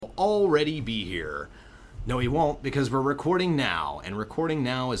already be here. No, he won't, because we're recording now, and recording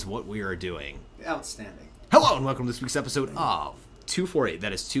now is what we are doing. Outstanding. Hello, and welcome to this week's episode of 248.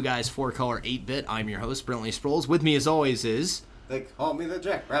 That is 2 Guys, 4 Color, 8-Bit. I'm your host, Brentley Sproles. With me, as always, is... They call me the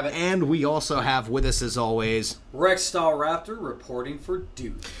Jackrabbit. And we also have with us, as always... Rex Style Raptor reporting for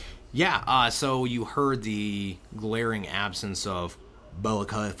duty. Yeah, so you heard the glaring absence of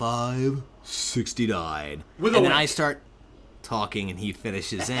Malachi 5, 60 died. With and a then link. I start talking and he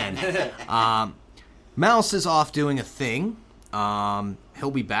finishes in. Mouse is off doing a thing.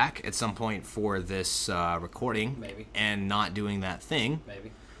 He'll be back at some point for this recording. Maybe. And not doing that thing.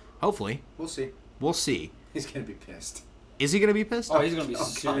 Maybe. Hopefully. We'll see. We'll see. He's going to be pissed. Is he going to be pissed? Oh, he's going to be God,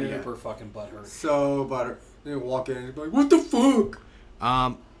 super yeah. fucking butthurt. So butter. They walk in and be like, what the fuck?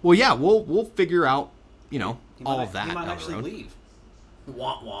 Well, yeah, we'll figure out, He all might- of that He might down the actually road. leave.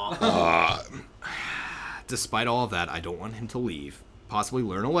 Wah wah. Despite all of that, I don't want him to leave. Possibly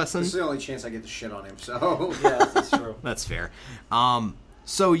learn a lesson. This is the only chance I get to shit on him, so... Yeah, that's true. That's fair.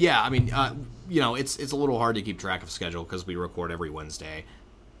 So yeah, I mean, it's a little hard to keep track of schedule because we record every Wednesday.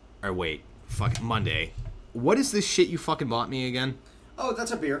 Or wait, Monday. What is this shit you fucking bought me again? Oh,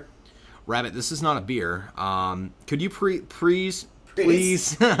 that's a beer. Rabbit, this is not a beer. Could you please?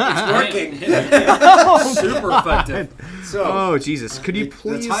 It's working. Super effective. So, Oh Jesus! Could you the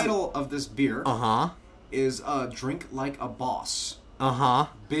please? title of this beer Uh-huh. is Drink Like a Boss. Uh-huh.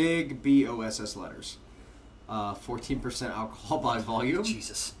 Big BOSS letters. 14% alcohol by volume.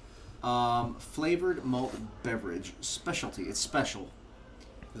 Jesus. Flavored malt beverage. Specialty. It's special.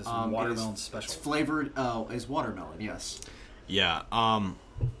 This watermelon it's special. flavored as watermelon, yes. Yeah.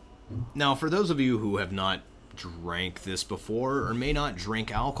 Now, for those of you who have not drank this before, or may not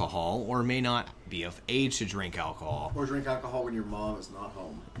drink alcohol, or may not be of age to drink alcohol, Or drink alcohol when your mom is not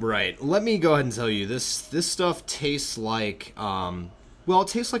home. right? Let me go ahead and tell you this stuff tastes like it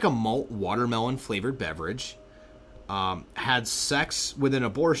tastes like a malt watermelon flavored beverage. Had sex with an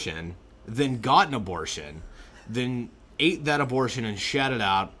abortion, then got an abortion, then ate that abortion and shat it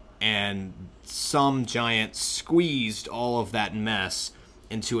out, and some giant squeezed all of that mess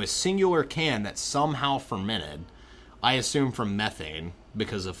into a singular can that somehow fermented, I assume from methane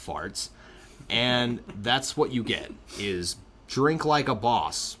because of farts, and that's what you get, is Drink Like a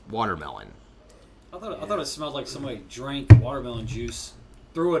Boss watermelon. I thought it smelled like somebody drank watermelon juice,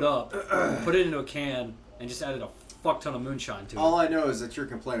 threw it up, put it into a can, and just added a fuck ton of moonshine to it. All I know is that you're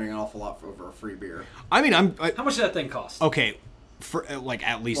complaining an awful lot over a free beer. I mean, How much did that thing cost? okay, for like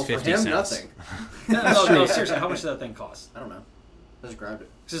at least Well, 50 for him, cents. nothing. No, seriously, how much did that thing cost? I don't know. I just grabbed it.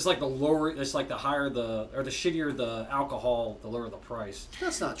 It's just like the lower, it's like the higher the shittier the alcohol, the lower the price.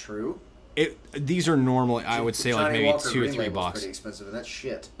 That's not true. These are normally, I would say, like Johnny maybe Walker $2 or Green $3 Label's bucks. pretty expensive, and that's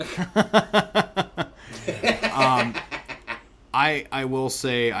shit. I will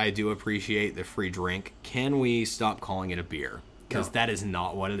say I do appreciate the free drink. Can we stop calling it a beer? Because No. that is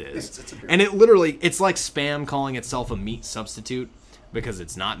not what it is. It's a beer. And it's like Spam calling itself a meat substitute because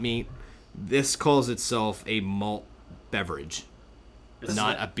it's not meat. This calls itself a malt beverage,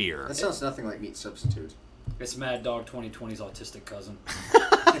 not a beer. That sounds nothing like meat substitute. It's Mad Dog 2020's autistic cousin.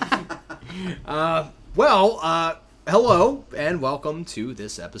 Hello and welcome to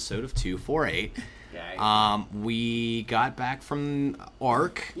this episode of 248. Yeah. We got back from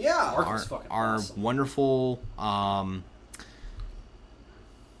AARC. Yeah. AARC was fucking our awesome. wonderful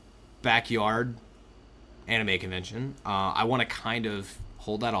backyard anime convention. I want to kind of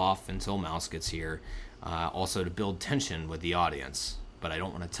hold that off until Mouse gets here, also to build tension with the audience, but I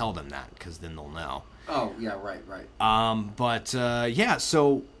don't want to tell them that because then they'll know. Oh, yeah, right.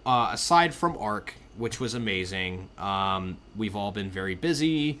 So aside from ARC, which was amazing, we've all been very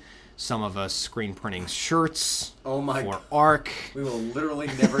busy. Some of us screen printing shirts Oh my for God. ARC. We will literally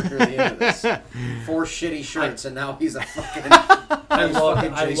never hear the end of this. 4 shitty shirts, and now he's a fucking... I love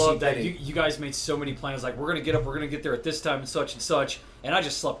JC that. Penney. You guys made so many plans. Like, we're going to get up, we're going to get there at this time and such. And I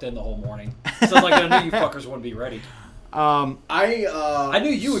just slept in the whole morning. So like, I knew you fuckers wouldn't be ready. I knew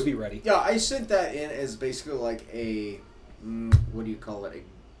you would be ready. Yeah, I sent that in as basically like a... what do you call it?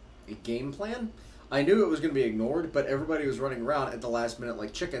 A game plan? I knew it was going to be ignored, but everybody was running around at the last minute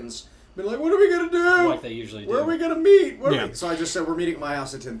like chickens. Been like, what are we going to do? Like they usually do. Where are we going to meet? Yeah. So I just said, we're meeting at my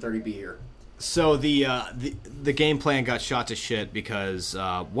house at 10:30. Be here. So the game plan got shot to shit because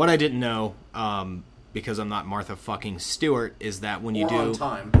what I didn't know, because I'm not Martha fucking Stewart, is that when you On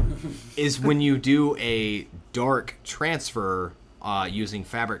time. when you do a dark transfer using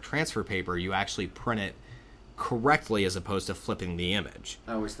fabric transfer paper, you actually print it correctly as opposed to flipping the image.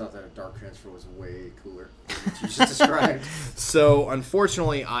 I always thought that a dark transfer was way cooler than what you just described. So,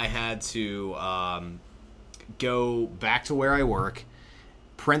 unfortunately, I had to go back to where I work,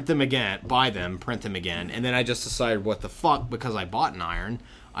 print them again, buy them, print them again, and then I just decided what the fuck, because I bought an iron,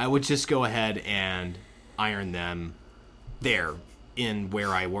 I would just go ahead and iron them there in where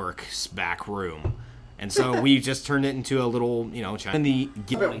I work's back room. And so we just turned it into a little, in the...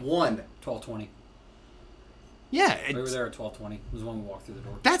 I'm at 1. 12:20. Yeah. We were there at 12:20. It was when we walked through the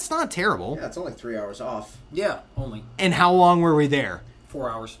door. That's not terrible. Yeah, it's only 3 hours off. Yeah, only. And how long were we there? 4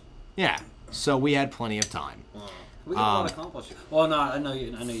 hours. Yeah. So we had plenty of time. We got a lot accomplished. Well, no, I know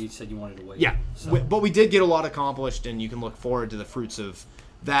you said you wanted to wait. Yeah. So. But we did get a lot accomplished, and you can look forward to the fruits of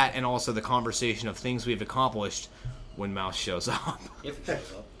that and also the conversation of things we've accomplished when Mouse shows up. If it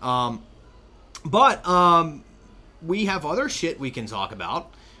shows up. But we have other shit we can talk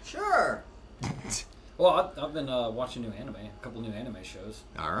about. Sure. Well, I've been watching a couple new anime shows.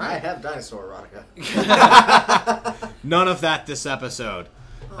 All I right. have dinosaur erotica. None of that this episode.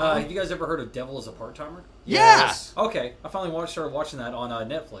 Have you guys ever heard of Devil is a Part-Timer? Yes. Okay, I finally started watching that on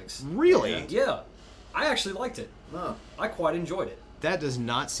Netflix. Really? Yeah. I actually liked it. Oh. I quite enjoyed it. That does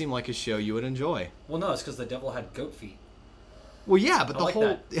not seem like a show you would enjoy. Well, no, it's because the devil had goat feet. Well, yeah, but I the like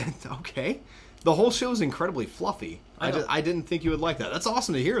whole... that. Okay. The whole show is incredibly fluffy. I know. I didn't think you would like that. That's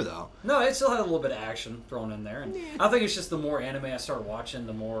awesome to hear, though. No, it still had a little bit of action thrown in there. And I think it's just the more anime I start watching,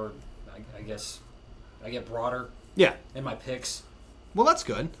 the more, I guess, I get broader Yeah. in my picks. Well, that's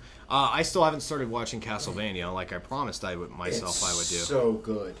good. I still haven't started watching Castlevania like I promised I would do. So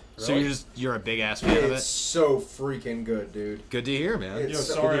good. So Really? you're a big ass fan of It's it? so freaking good, dude. Good to hear, man. It's Yo,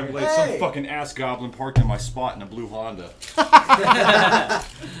 so sorry good. I'm late. Hey! Some fucking ass goblin parked in my spot in a blue Honda.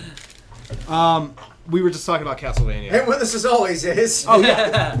 We were just talking about Castlevania. And with us as always is... Oh,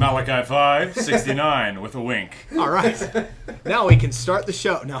 yeah. Malachi 5, 69 with a wink. All right. Now we can start the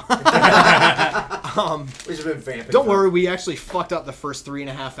show. No. We've been vamping. Don't worry, we actually fucked up the first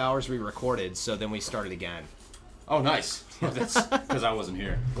 3.5 hours we recorded, so then we started again. Oh, nice. That's because I wasn't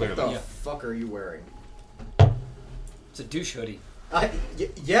here. What Clearly. the fuck are you wearing? It's a douche hoodie.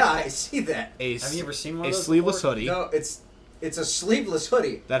 Yeah, I see that. Have you ever seen one of those sleeveless before? hoodie No, it's a sleeveless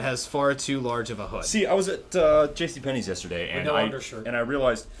hoodie. that has far too large of a hood. See, I was at JCPenney's yesterday, and no undershirt. I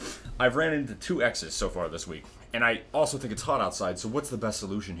realized I've ran into 2 X's so far this week. And I also think it's hot outside, so what's the best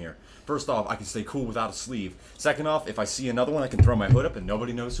solution here? First off, I can stay cool without a sleeve. Second off, if I see another one, I can throw my hood up and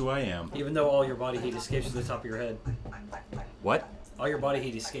nobody knows who I am. Even though all your body heat escapes to the top of your head. What? All your body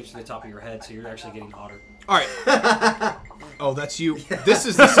heat escapes to the top of your head, so you're actually getting hotter. All right. Oh, that's you. This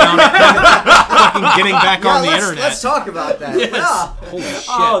is the sound of fucking getting back on the internet. Let's talk about that. Yes. Yeah. Holy shit.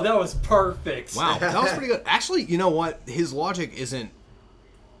 Oh, that was perfect. Wow, that was pretty good. Actually, you know what? His logic isn't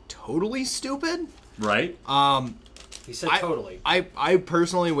totally stupid. Right? He said totally. I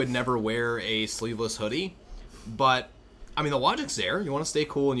personally would never wear a sleeveless hoodie, but I mean the logic's there. You want to stay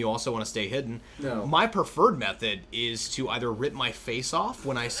cool and you also want to stay hidden. No. My preferred method is to either rip my face off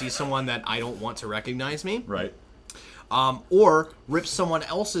when I see someone that I don't want to recognize me, Right. or rip someone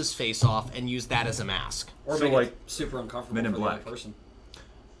else's face off and use that as a mask. Or So, make like, it super uncomfortable Men in for the other Black. person.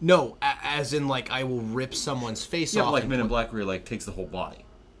 No, as in like I will rip someone's face Yeah, off. like and Men in put- Black where he, like, takes the whole body.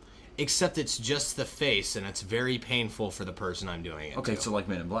 Except it's just the face, and it's very painful for the person I'm doing it Okay, to. so like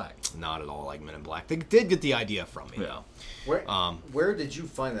Men in Black. Not at all like Men in Black. They did get the idea from me, Yeah. though. Where did you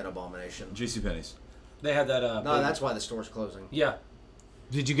find that abomination? JCPenney's. They had that. No, big- that's why the store's closing. Yeah.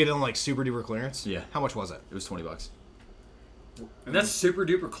 Did you get it on like super duper clearance? Yeah. How much was it? It was $20. And that's super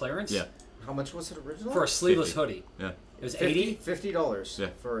duper clearance? Yeah. How much was it originally? For a sleeveless 50. hoodie. Yeah. It was 80? $50 Yeah.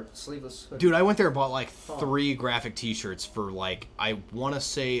 for a sleeveless hoodie. Dude, I went there and bought like 3 graphic t-shirts for like, I want to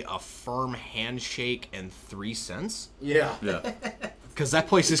say a firm handshake and 3 cents. Yeah. Yeah. Because that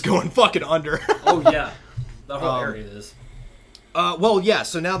place is going fucking under. Oh, yeah. The whole area is. Well, yeah,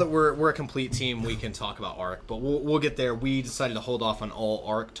 so now that we're a complete team, we can talk about ARC, but we'll get there. We decided to hold off on all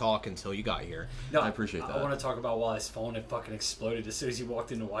ARC talk until you got here. No, I appreciate I that. want to talk about why his phone had fucking exploded as soon as he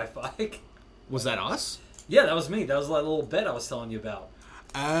walked into Wi-Fi. Was that us? Yeah, that was me. That was that little bet I was telling you about.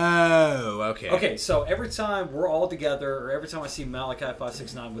 Oh, okay. Okay, so every time we're all together, or every time I see Malachi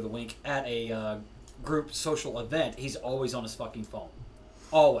 569 with a wink at a group social event, he's always on his fucking phone.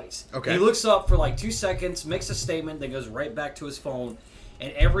 Always. Okay. He looks up for like 2 seconds, makes a statement, then goes right back to his phone,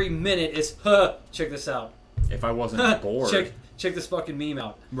 and every minute is, check this out. If I wasn't bored. Check this fucking meme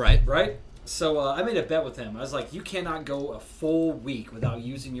out. Right. Right? So I made a bet with him. I was like, you cannot go a full week without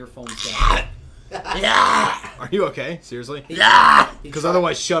using your phone's data. Yeah! Are you okay? Seriously? Yeah! Because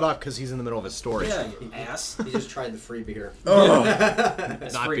otherwise, shut up because he's in the middle of his story. Yeah, you ass. He just tried the free beer. Oh.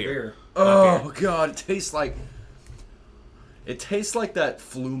 That's Not free beer. beer. Oh god, it tastes like that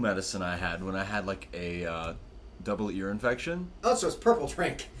flu medicine I had when I had like a double ear infection. Oh, so it's purple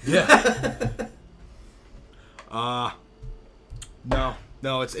drink. Yeah. No.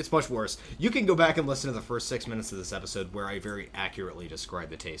 No, it's much worse. You can go back and listen to the first 6 minutes of this episode where I very accurately describe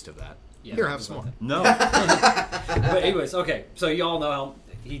the taste of that. Yeah, Here, have some more. No. But anyways, okay. So you all know how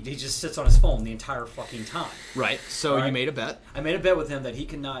he just sits on his phone the entire fucking time. Right. So All right. you made a bet. I made a bet with him that he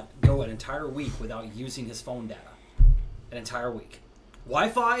cannot go an entire week without using his phone data. An entire week.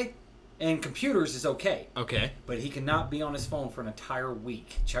 Wi-Fi and computers is okay. Okay. But he cannot be on his phone for an entire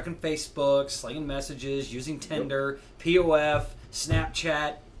week. Checking Facebook, slinging messages, using Tinder, POF,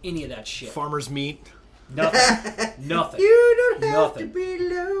 Snapchat, any of that shit. Farmer's meat. Nothing. Nothing. You don't have Nothing. to be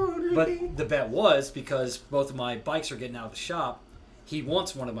lonely. But the bet was because both of my bikes are getting out of the shop. He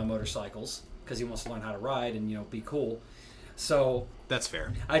wants one of my motorcycles because he wants to learn how to ride and be cool. So That's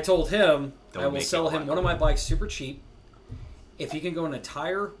fair. I told him Don't I will make sell it him one of my bikes super cheap. If he can go an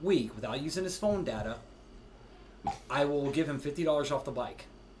entire week without using his phone data, I will give him $50 off the bike.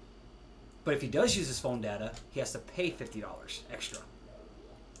 But if he does use his phone data, he has to pay $50 extra.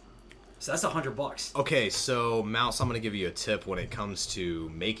 So that's $100. Okay, so Mouse, I'm going to give you a tip when it comes to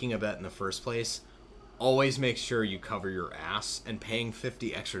making a bet in the first place. Always make sure you cover your ass, and paying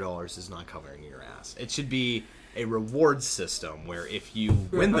 $50 extra is not covering your ass. It should be a reward system where if you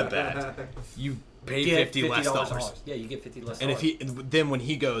win the bet, you pay Get $50 less dollars. off. Yeah, you get $50 less. And then when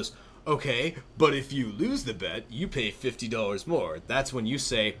he goes, okay, but if you lose the bet, you pay $50 more. That's when you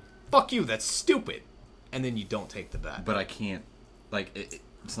say, fuck you, that's stupid. And then you don't take the bet. But I can't.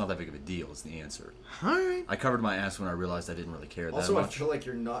 It's not that big of a deal. Is the answer. All right. I covered my ass when I realized I didn't really care also, that I much. feel like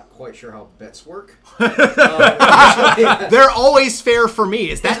you're not quite sure how bets work. They're always fair for me.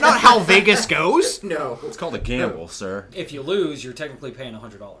 Is that not how Vegas goes? No. It's called a gamble, sir. If you lose, you're technically paying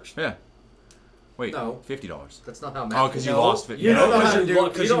 $100. Yeah. Wait. No. $50. That's not how Oh, math because works. you lost 50. You don't know how to you do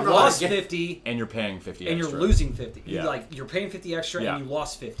because you you don't know how lost to get, 50 And you're paying 50 and extra. you're losing 50. Yeah. You're paying 50 extra Yeah. and you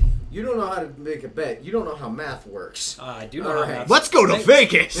lost 50. You don't know how to make a bet. You don't know how math works. I do know All how right. math- Let's go to Let-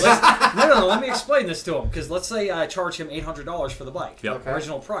 Vegas. No. Let me explain this to him. Because let's say I charge him $800 for the bike. Yep. Okay.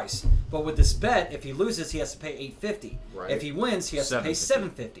 Original price. But with this bet, if he loses, he has to pay $850. Right. If he wins, he has to pay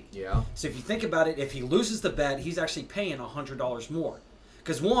 $750. Yeah. So if you think about it, if he loses the bet, he's actually paying $100 more.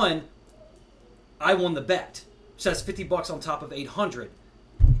 Because one, I won the bet. So that's $50 on top of $800.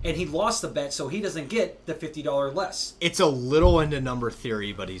 And he lost the bet, so he doesn't get the $50 less. It's a little into number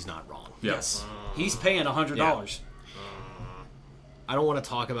theory, but he's not wrong. Yes. He's paying $100. I don't want to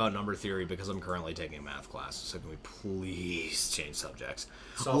talk about number theory because I'm currently taking a math class. So can we please change subjects?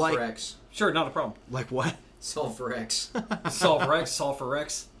 Solve like, for X. Sure, not a problem. Like what? Solve for X. Solve for X, solve for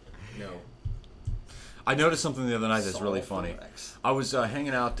X. No. I noticed something the other night that's really Solve funny. for X. I was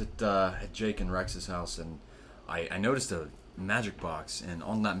hanging out at Jake and Rex's house, and I noticed a magic box, and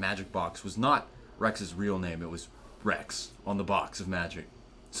on that magic box was not Rex's real name. It was Rex on the box of magic.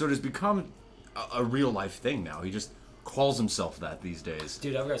 So it has become a real life thing now. He just calls himself that these days.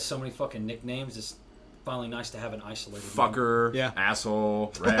 Dude, I've got so many fucking nicknames. It's finally nice to have an isolated one. Fucker, Yeah.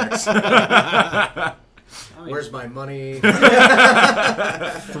 asshole, Rex. I mean, Where's my money? 3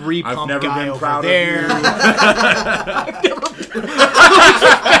 I've pump never guy been over proud there. of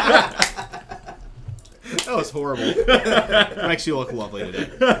That was horrible. Rex, you look lovely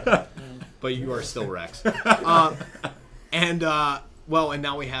today. But you are still Rex. And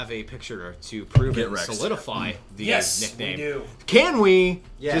now we have a picture to prove Get it and Rex. solidify the yes, nickname. we do. Can we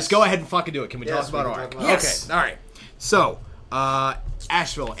Yes. just go ahead and fucking do it? Can we Yes, talk we about can ARC? talk about Yes. Okay, all right. So,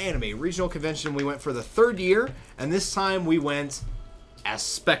 Asheville Anime Regional Convention, we went for the 3rd year, and this time we went as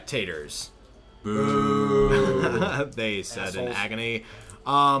spectators. Boo. They said in Assholes. agony.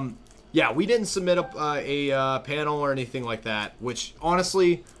 Yeah, we didn't submit a panel or anything like that, which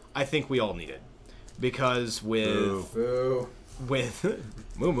honestly I think we all needed, because Boo. Boo. with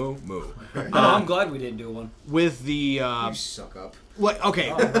moo moo moo No, I'm glad we didn't do one. with the You suck up.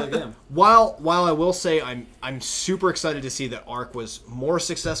 okay. Oh, I really am. While I will say I'm super excited to see that ARC was more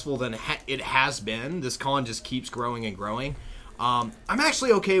successful than it has been. This con just keeps growing and growing. I'm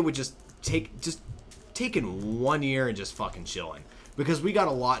actually okay with just taking 1 year and just fucking chilling, because we got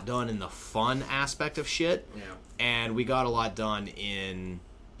a lot done in the fun aspect of shit, Yeah. and we got a lot done in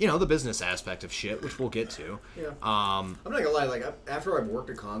the business aspect of shit, which we'll get to. Yeah. I'm not gonna lie. Like after I've worked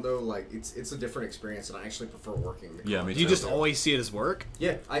a con though, like it's a different experience, and I actually prefer working. The Yeah, con. me Do you too. just always see it as work?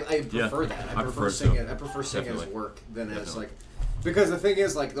 Yeah, I prefer that. I I prefer prefer it seeing too. it. I prefer seeing it as Definitely. work than as Definitely. like, because the thing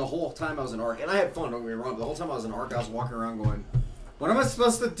is, like, the whole time I was in ARC, and I had fun. Don't get me wrong. But the whole time I was in ARC, I was walking around going, "What am I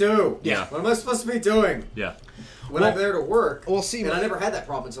supposed to do? Yeah. What am I supposed to be doing Yeah. when Well- I'm there to work?" well, see, and I never had that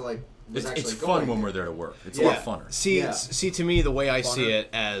problem until I was It's actually fun going. when we're there to work. It's Yeah. a lot funner. See, Yeah. to me, the way I see Funner. it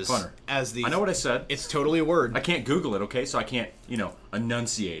as Funner. the I know what I said. it's totally a word. I can't Google it, okay? So I can't,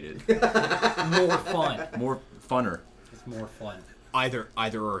 enunciate it. More fun. More funner. It's more fun. Either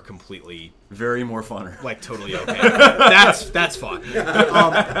are completely Very more funner. like totally okay. That's fun.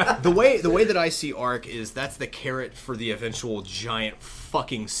 The way that I see AARC is that's the carrot for the eventual giant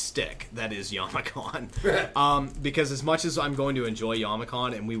fucking stick that is Yamacon. Because as much as I'm going to enjoy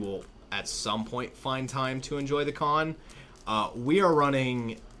Yamacon, and we will at some point find time to enjoy the con, we are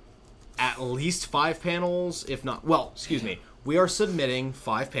running at least 5 panels, if not. Well, excuse me. We are submitting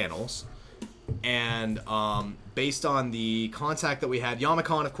 5 panels. And based on the contact that we had,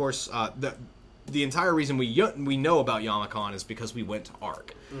 Yamacon, of course, the entire reason we know about Yamacon is because we went to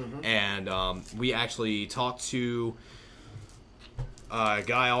AARC. Mm-hmm. And we actually talked to a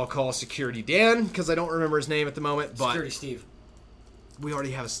guy I'll call Security Dan, because I don't remember his name at the moment. But Security Steve. We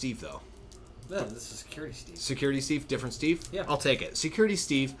already have a Steve, though. No, this is Security Steve. Security Steve? Different Steve? Yeah. I'll take it. Security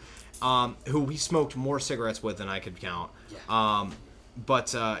Steve, who we smoked more cigarettes with than I could count. Yeah.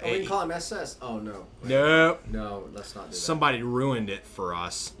 But we can call him SS. Oh no. No. No, let's not do that. Somebody ruined it for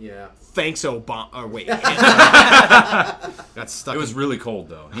us. Yeah. Thanks, Obama. Or wait. Got stuck. It was really cold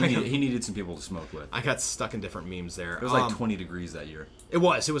though. He needed some people to smoke with. I got stuck in different memes there. It was like 20 degrees that year. It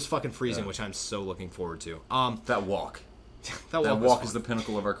was fucking freezing, which I'm so looking forward to. That walk. That walk is the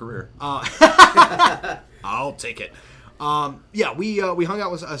pinnacle of our career. I'll take it. Yeah, we hung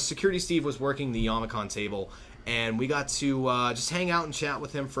out with Security Steve was working the Yamacon table. And we got to just hang out and chat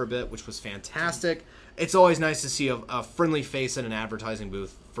with him for a bit, which was fantastic. It's always nice to see a friendly face in an advertising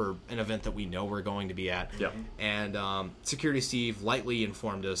booth for an event that we know we're going to be at. Yep. And Security Steve lightly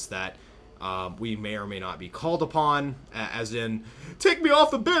informed us that we may or may not be called upon, as in, take me off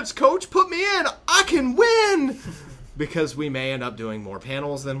the bench, coach, put me in, I can win! Because we may end up doing more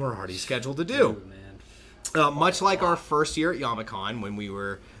panels than we're already scheduled to do. Dude, man. Much like our first year at Yamacon, when we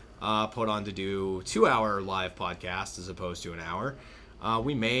were put on to do 2-hour live podcast as opposed to an hour,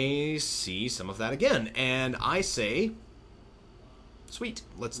 we may see some of that again. And I say, sweet,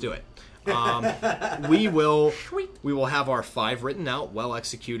 let's do it. We will have our 5 written out, well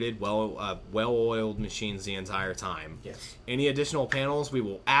executed, well-oiled machines the entire time. Yes. Any additional panels, we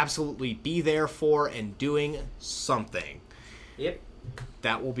will absolutely be there for and doing something. Yep.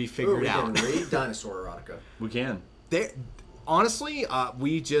 That will be figured out. We can read dinosaur erotica. We can. Honestly, I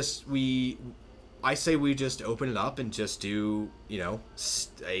say we just open it up and just do, a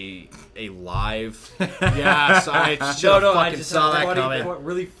live. Yes, I fucking saw that coming.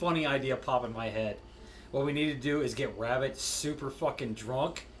 Really funny idea pop in my head. What we need to do is get Rabbit super fucking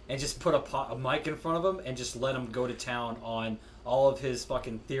drunk and just put a mic in front of him and just let him go to town on all of his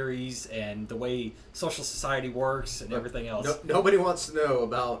fucking theories and the way social society works and everything else. Nobody wants to know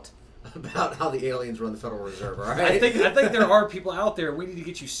about how the aliens run the Federal Reserve, all right? I think there are people out there. We need to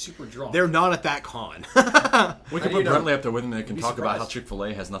get you super drunk. They're not at that con. We could put Brentley up there with him and they can talk about how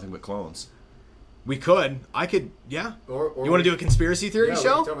Chick-fil-A has nothing but clones. We could. I could, yeah. Or you want to do a conspiracy theory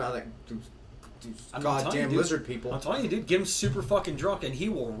show? We can talk about that. Goddamn lizard people. I'm telling you, dude, get him super fucking drunk and he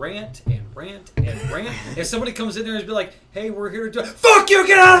will rant and rant and rant. If somebody comes in there and be like, hey, we're here to do fuck you,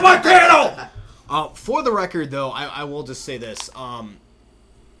 get out of my panel! For the record, though, I will just say this.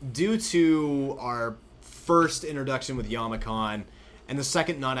 Due to our first introduction with Yamacon and the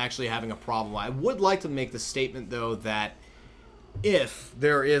second not actually having a problem, I would like to make the statement, though, that if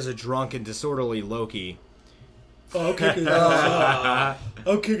there is a drunk and disorderly Loki... I'll kick it out.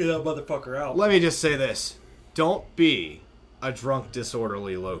 I'll kick that motherfucker out. Let me just say this. Don't be a drunk,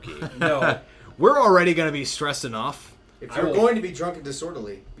 disorderly Loki. No. We're already going to be stressed enough. If you're going to be drunk and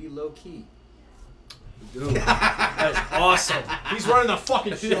disorderly, be low-key. Dude, that is awesome. He's running the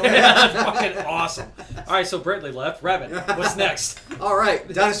fucking show. That's fucking awesome. All right, so Brentley left. Rabbit, what's next? All right,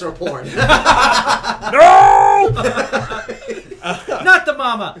 dinosaur porn. No! Not the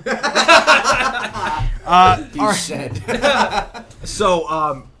mama. You said.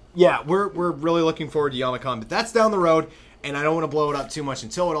 So, yeah, we're really looking forward to Yamacon, but that's down the road, and I don't want to blow it up too much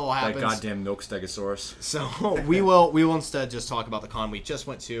until it all happens. That goddamn milk stegosaurus. So we will instead just talk about the con we just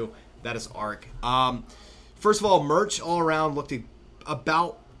went to. That is AARC. First of all, merch all around looked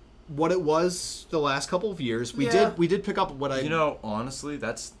about what it was the last couple of years. We did pick up what I... honestly,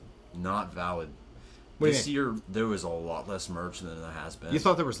 that's not valid. This year, there was a lot less merch than there has been. You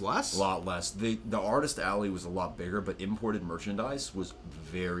thought there was less? A lot less. The artist alley was a lot bigger, but imported merchandise was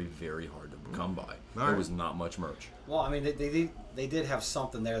very, very hard to come by. There was not much merch. Well, I mean, they did have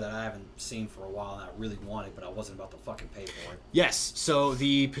something there that I haven't seen for a while and I really wanted, but I wasn't about to fucking pay for it. Yes, so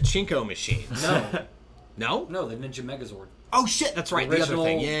the pachinko machines. No. No? No, the Ninja Megazord. Oh, shit, that's right. Original, the other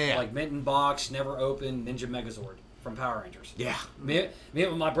thing. Yeah. Like mint in box, never opened Ninja Megazord from Power Rangers. Yeah. Me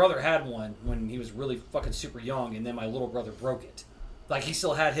and my brother had one when he was really fucking super young, and then my little brother broke it. Like, he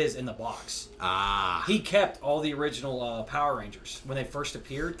still had his in the box. Ah. He kept all the original Power Rangers. When they first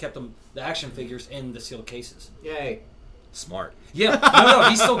appeared, kept them, the action figures in the sealed cases. Yay. Smart. Yeah. No,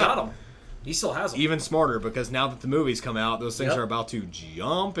 he still got them. He still has them. Even smarter, because now that the movies come out, those things Yep. are about to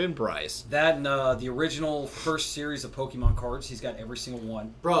jump in price. That and the original first series of Pokemon cards, he's got every single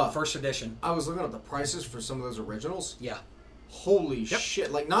one. Bruh. First edition. I was looking at the prices for some of those originals. Yeah. Holy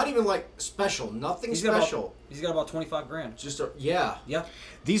shit. Like, not even, like, special. Nothing special. He's got about 25 grand. Just, yeah. Yeah.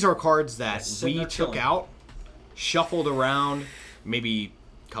 These are cards that That's sitting we there took chilling. out, shuffled around, maybe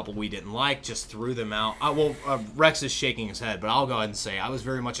a couple we didn't like, just threw them out. Rex is shaking his head, but I'll go ahead and say I was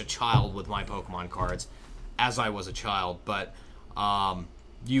very much a child with my Pokemon cards, as I was a child. But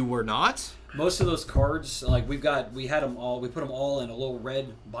you were not? Most of those cards, like we had them all, we put them all in a little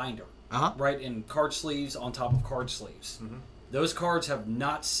red binder. Uh-huh. Right, in card sleeves on top of card sleeves. Mm-hmm. Those cards have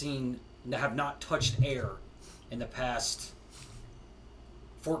not touched air in the past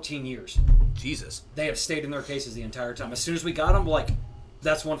 14 years. Jesus. They have stayed in their cases the entire time. As soon as we got them, like,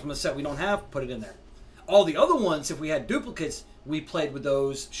 that's one from the set we don't have, put it in there. All the other ones, if we had duplicates, we played with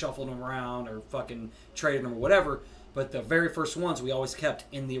those, shuffled them around, or fucking traded them or whatever. But the very first ones we always kept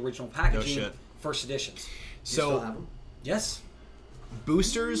in the original packaging, shit. first editions. You still have So them? Yes.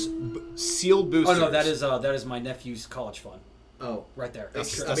 boosters, sealed boosters. Oh no, that is my nephew's college fund. Oh. Right there.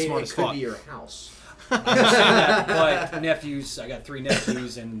 That's- Sure. I mean, smart it as could fuck. be your house. But nephews, I got 3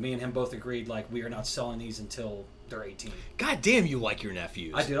 nephews, and me and him both agreed, like, we are not selling these until they're 18. God damn, you like your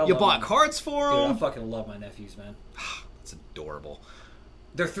nephews. I do, I You love bought them. cards for Dude, I them? fucking love my nephews, man. It's adorable.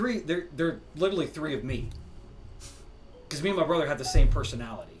 They're literally 3 of me. Because me and my brother have the same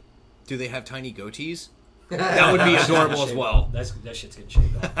personality. Do they have tiny goatees? That would be adorable as Shaved well. off. That shit's getting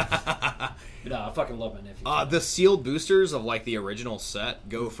shaved off. But no, I fucking love my nephews. The sealed boosters of like the original set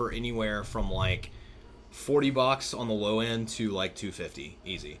go for anywhere from like $40 on the low end to like $250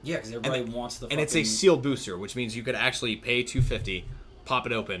 easy. Yeah, because everybody wants the. And it's a sealed booster, which means you could actually pay $250, pop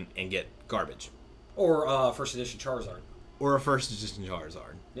it open, and get garbage. or first edition Charizard. Or a first edition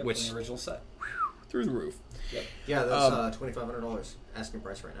Charizard, Yep, which from the original set. through the roof. Yep. Yeah, that's $2,500 asking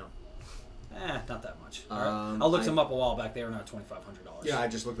price right now. Not that much. Um, I looked I- them up a while back. They were not $2,500. Yeah, I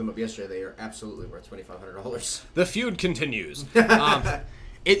just looked them up yesterday. They are absolutely worth $2,500. The feud continues.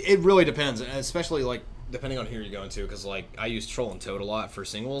 It really depends, and especially like depending on who you're going to, because like I use Troll and Toad a lot for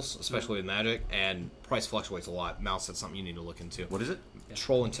singles, especially with Magic, and price fluctuates a lot. Mouse, that's something you need to look into. What is it?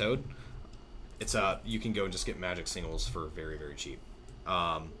 Troll and Toad. It's you can go and just get Magic singles for very, very cheap.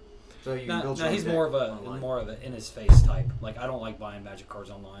 So you No, build your own he's deck more of online. a in his face type. Like, I don't like buying Magic cards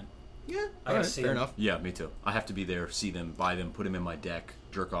online. Yeah, I gotta see fair him. enough. Yeah, me too. I have to be there, see them, buy them, put them in my deck,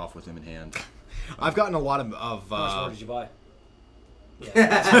 jerk off with them in hand. I've gotten a lot of How much more did you buy?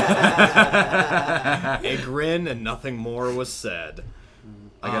 a grin and nothing more was said.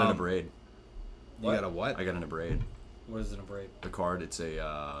 I got an abrade. You got a what? I got an abrade. What is an abrade? The card, it's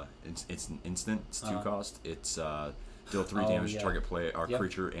it's an instant. It's 2 Uh-huh. cost. It's deal 3 Oh, damage yeah. to target play our Yep.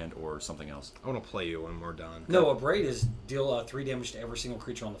 creature and or something else. I want to play you when we're done. No, abrade is deal 3 damage to every single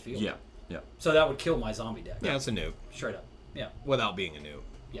creature on the field. Yeah, yeah. So that would kill my zombie deck. Yeah, it's a nuke Straight up. Yeah. without being a nuke.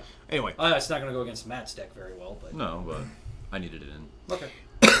 Yeah. Anyway, It's not going to go against Matt's deck very well, but. No, but I needed it in. Okay.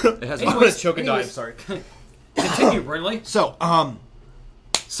 It has. I'm gonna Anyways, choke and die. I'm anyways. sorry. Continue, Brinley. So,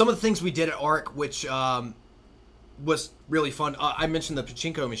 some of the things we did at ARC, which was really fun. I mentioned the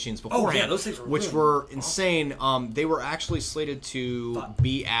pachinko machines beforehand, those things were which really were insane. They were actually slated to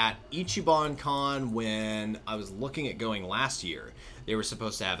be at Ichiban Con when I was looking at going last year. They were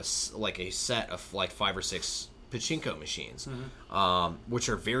supposed to have a set of like 5 or 6 pachinko machines, which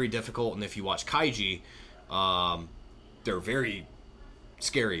are very difficult. And if you watch Kaiji, they're very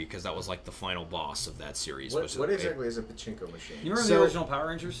scary because that was like the final boss of that series. What exactly is a pachinko machine? You remember So- the original Power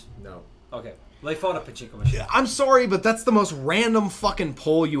Rangers? No. Okay. Well, they fought a pachinko machine. I'm sorry, but that's the most random fucking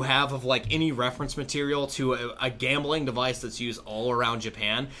pull you have of like any reference material to a gambling device that's used all around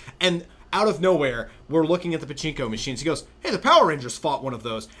Japan. And out of nowhere, we're looking at the pachinko machines. He goes, "Hey, the Power Rangers fought one of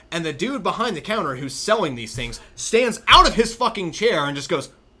those." And the dude behind the counter who's selling these things stands out of his fucking chair and just goes,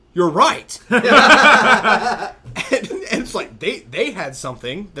 "You're right." and it's like they had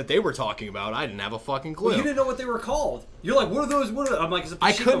something that they were talking about. I didn't have a fucking clue. Well, you didn't know what they were called. You're like, what are those? What are I'm like, it's a pachinko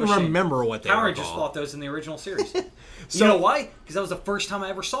I couldn't machine. remember what they Power were Rangers called. fought those in the original series. So- You know why? Because that was the first time I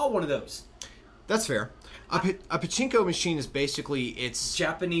ever saw one of those. That's fair. A pachinko machine is basically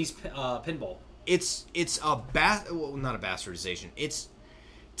Japanese pinball. it's not a bastardization. It's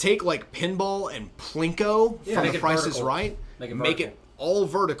take like pinball and plinko from make The it Price is vertical. Right, Make it make vertical. it all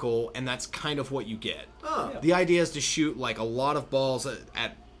vertical, and that's kind of what you get. Oh. Yeah. The idea is to shoot like a lot of balls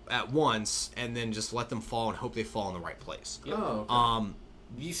at at once and then just let them fall and hope they fall in the right place. Oh, okay.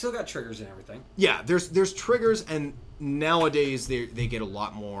 You still got triggers and everything. Yeah, there's triggers, and nowadays they get a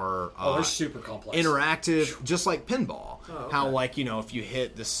lot more They're super complex. interactive, just like pinball. Oh, okay. How, like, if you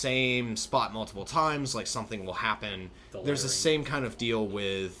hit the same spot multiple times, like, something will happen. There's the same kind of deal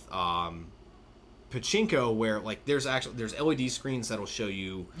with pachinko, where, like, there's LED screens that'll show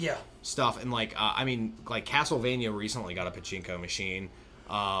you stuff, and like like Castlevania recently got a pachinko machine,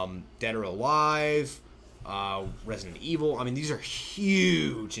 Dead or Alive, Resident Evil. I mean, these are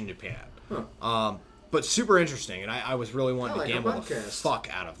huge in Japan. But super interesting, and I was really wanting to gamble the fuck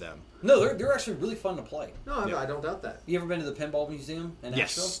out of them. No, they're actually really fun to play. No, I don't doubt that. You ever been to the Pinball Museum in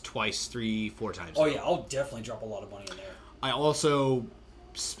Nashville? Yes, twice, 3, 4 times. Oh, yeah, I'll definitely drop a lot of money in there. I also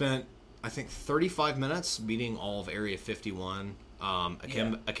spent, I think, 35 minutes beating all of Area 51,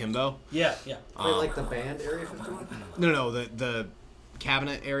 Akimbo. Yeah. Wait, like the band Area 51? No, the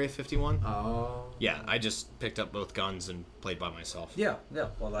cabinet Area 51. Oh. Yeah, I just picked up both guns and played by myself. Yeah.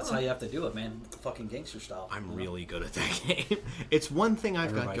 Well, that's how you have to do it, man. Fucking gangster style. I'm really good at that game. It's one thing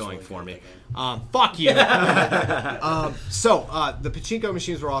I've got going really for good me. at Fuck you. So the pachinko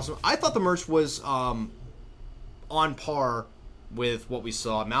machines were awesome. I thought the merch was on par with what we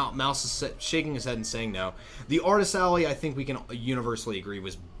saw. Mouse is shaking his head and saying no. The Artist Alley, I think we can universally agree,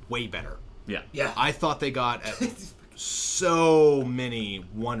 was way better. Yeah. I thought they got so many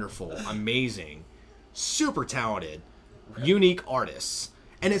wonderful, amazing, super talented, unique artists.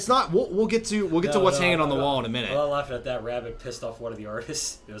 And it's not. We'll get to what's hanging on the wall in a minute. Well, I'm laughing at that. Rabbit pissed off one of the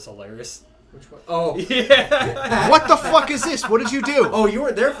artists. It was hilarious. Which one? Oh. Yeah. What the fuck is this? What did you do? Oh, you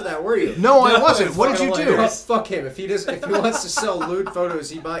weren't there for that, were you? No, I wasn't. it's What did fucking you do? hilarious. Fuck him. If he wants to sell lewd photos,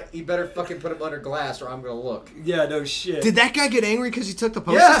 he better fucking put them under glass, or I'm gonna look. Yeah, no shit. Did that guy get angry because he took the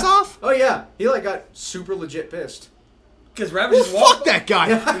posters off? Oh yeah. He got super legit pissed. Because Rabbit Well, just walked. fuck that guy.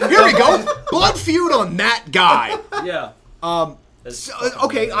 Here we go. Blood feud on that guy. Yeah. That's So, fucking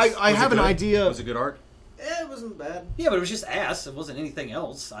okay, hilarious. I have an good? idea. Was it good art? It wasn't bad. Yeah, but it was just ass. It wasn't anything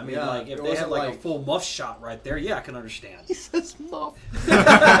else. I mean, Yeah, like, if it they had, wasn't like, a like- full muff shot right there, yeah, I can understand. He says muff.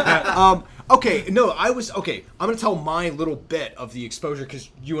 Okay, no, I'm going to tell my little bit of the exposure because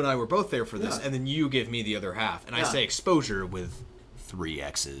you and I were both there for this, Yeah. and then you give me the other half. And I Yeah. say exposure with 3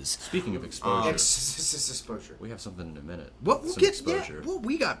 X's. Speaking of exposure, Exposure. we have something in a minute. What we'll Some get? exposure. Yeah, well,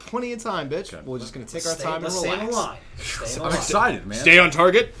 we got plenty of time, bitch. Okay. We're just gonna take our time and Let's stay on the relax. line. Stay on I'm the line. excited, man. Stay on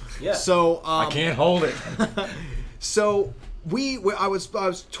target. Yeah. So I can't hold it. So I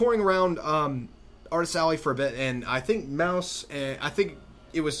was touring around Artist Alley for a bit, and I think Mouse and I think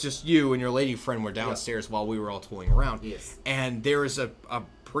it was just you and your lady friend were downstairs while we were all tooling around. Yes. And there was a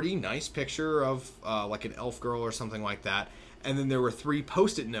pretty nice picture of like an elf girl or something like that, and then there were 3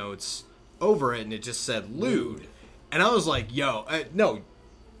 Post-it notes over it, and it just said lewd. And I was like, yo, no.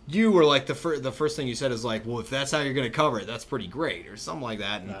 You were like the first thing you said is like, well, if that's how you're gonna cover it, that's pretty great, or something like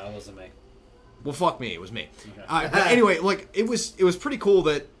that. And, No, it wasn't me. well, fuck me, it was me. Okay. But anyway, like it was pretty cool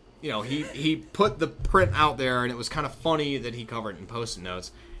that he put the print out there, and it was kind of funny that he covered it in Post-it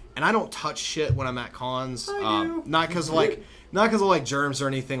notes. And I don't touch shit when I'm at cons, not because of like germs or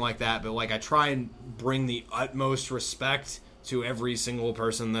anything like that, but like I try and bring the utmost respect to every single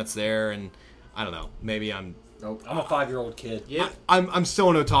person that's there, and I don't know, maybe I'm. Nope. I'm a 5-year-old kid. Yeah. I'm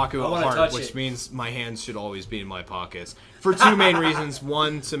still an otaku wanna at heart, touch which it. means my hands should always be in my pockets. For 2 main reasons.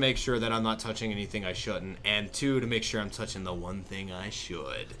 1, to make sure that I'm not touching anything I shouldn't. And 2, to make sure I'm touching the one thing I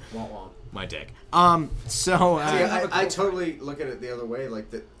should. Wah, wah. My dick. So... See, I totally look at it the other way, like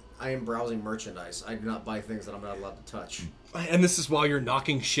that. I am browsing merchandise. I do not buy things that I'm not allowed to touch. and this is while you're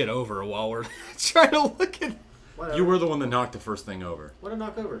knocking shit over while we're trying to look at... Whatever. You were the one that knocked the first thing over. What a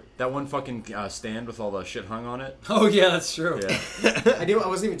knock over. That one fucking stand with all the shit hung on it. Oh, yeah, that's true. Yeah. I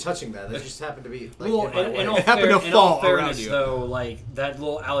wasn't even touching that. That just happened to be like Well, in my way. in all, It happened to in all fall around fairness, you. though, like, that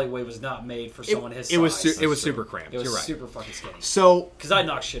little alleyway was not made for someone his size. It was true. super cramped. It was You're right. super fucking skinny. So... Because I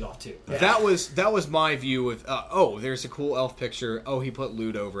knocked shit off, too. That was my view of there's a cool elf picture. Oh, he put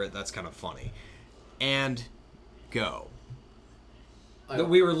lewd over it. That's kind of funny. And go. But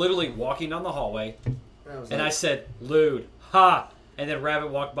we were literally walking down the hallway, was and like, I said, lewd, ha! And then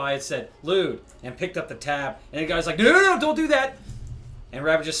Rabbit walked by and said, lewd, and picked up the tab. And the guy's like, no, don't do that! And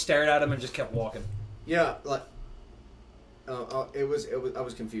Rabbit just stared at him and just kept walking. yeah, like it was. I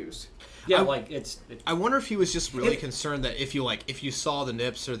was confused. Yeah, I wonder if he was just really concerned that if you saw the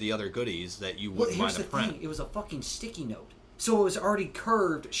nips or the other goodies that you Well, wouldn't here's buy the the print. thing. It was a fucking sticky note. So it was already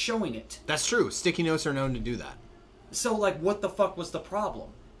curved, showing it. That's true. Sticky notes are known to do that. So, like, what the fuck was the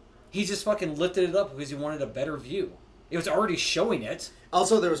problem? He just fucking lifted it up because he wanted a better view. It was already showing it.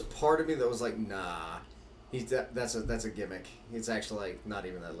 Also, there was part of me that was like, nah. That's a gimmick. It's actually like not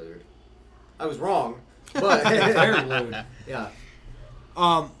even that lewd. I was wrong, but Very lewd. yeah.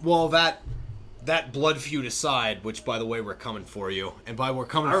 Well, that blood feud aside, which by the way we're coming for you, and by we're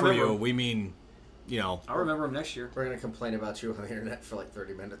coming for you, we mean, I'll remember him next year. We're gonna complain about you on the internet for like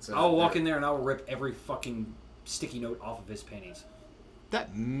 30 minutes. I'll walk in there and I'll rip every fucking sticky note off of his paintings.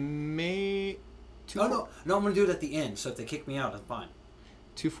 That may. No, I'm gonna do it at the end. So if they kick me out, I'm fine.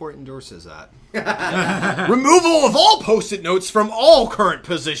 2-4 endorses that. Removal of all post-it notes from all current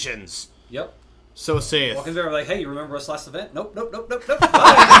positions. Yep. So saith. Walk in there, like, hey, you remember us last event? Nope.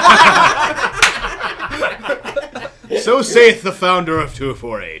 So saith the founder of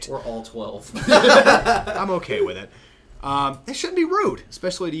 248. We're all 12. I'm okay with it. It shouldn't be rude,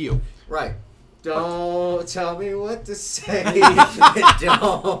 especially to you. Right. Don't tell me what to say.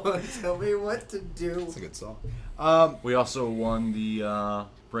 Don't tell me what to do. That's a good song. We also won the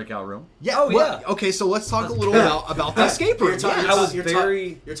breakout room. Yeah. Oh, yeah. Okay, so let's talk a little about the escape room.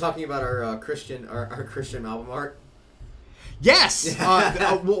 You're talking about our Christian album art. Yes.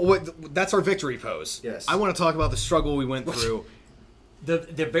 That's our victory pose. Yes. I want to talk about the struggle we went through.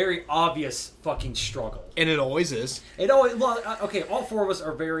 The very obvious fucking struggle. And it always is. Okay, all four of us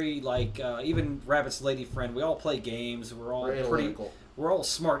are very, even Rabbit's lady friend, we all play games, we're all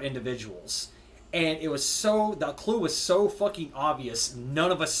smart individuals. And the clue was so fucking obvious, none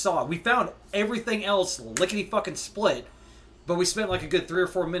of us saw it. We found everything else lickety fucking split, but we spent like a good 3 or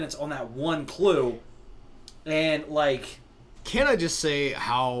 4 minutes on that one clue. And can I just say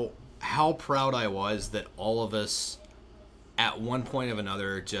how proud I was that all of us at one point or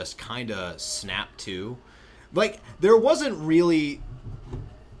another just kind of snapped to. Like there wasn't really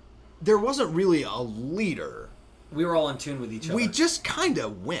a leader. We were all in tune with each other. We just kind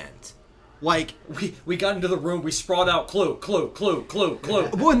of went. Like we got into the room, we sprawled out clue.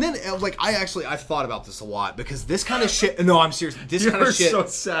 Well, and then I've thought about this a lot because this kind of shit. No, I'm serious. This kind of shit. You're so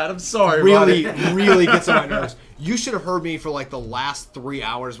sad. I'm sorry. Really gets on my nerves. You should have heard me for like the last 3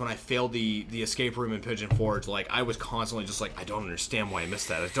 hours when I failed the escape room in Pigeon Forge. Like I was constantly just like, I don't understand why I missed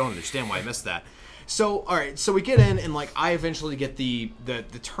that. I don't understand why I missed that. So all right, so we get in and like I eventually get the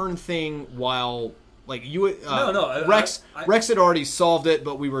turn thing while like you Rex had already solved it,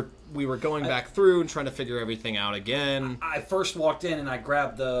 but we were going back through and trying to figure everything out again. I first walked in and I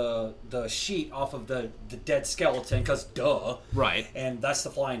grabbed the sheet off of the dead skeleton because duh. Right. And that's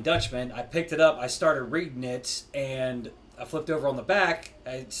the Flying Dutchman. I picked it up, I started reading it, and I flipped over on the back.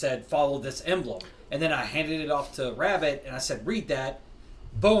 It said, follow this emblem. And then I handed it off to Rabbit and I said, read that.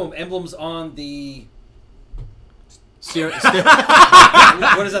 Boom, emblem's on the... what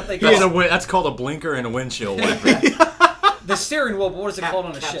is that thing called? That's called a blinker and a windshield wiper. The steering wheel, but what is it called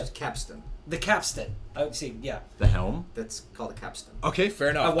on a ship? Capstan. The capstan. I would see, yeah. The helm? That's called a capstan. Okay, fair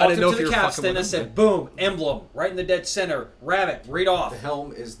enough. I walked up to the capstan and said, boom, emblem, right in the dead center. Rabbit, read off. The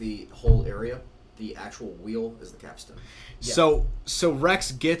helm is the whole area. The actual wheel is the capstan. Yeah. So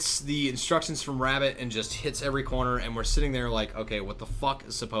Rex gets the instructions from Rabbit and just hits every corner, and we're sitting there like, okay, what the fuck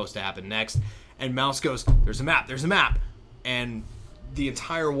is supposed to happen next? And Mouse goes, there's a map. And the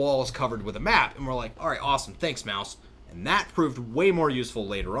entire wall is covered with a map. And we're like, all right, awesome, thanks, Mouse. And that proved way more useful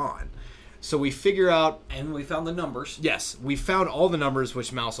later on. So we figure out... And we found the numbers. Yes, we found all the numbers,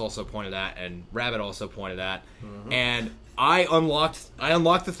 which Mouse also pointed at, and Rabbit also pointed at. Mm-hmm. And I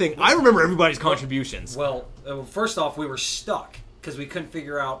unlocked the thing. I remember everybody's contributions. Well, first off, we were stuck because we couldn't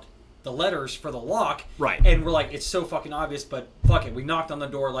figure out the letters for the lock. Right. And we're like, it's so fucking obvious, but fuck it. We knocked on the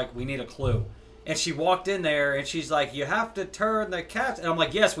door like, we need a clue. And she walked in there, and she's like, you have to turn the capstan. And I'm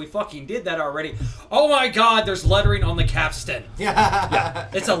like, yes, we fucking did that already. Oh my god, there's lettering on the capstan. Yeah.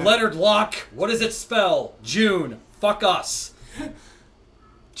 It's a lettered lock. What does it spell? June. Fuck us.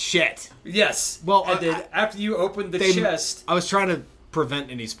 Shit. Yes. Well, and then after you opened the chest... I was trying to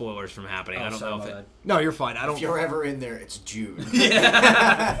prevent any spoilers from happening. I don't know if it... No, you're fine. If you're ever in there, it's June.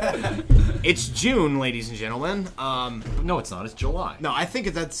 Yeah. It's June, ladies and gentlemen. No, it's not. It's July. No, I think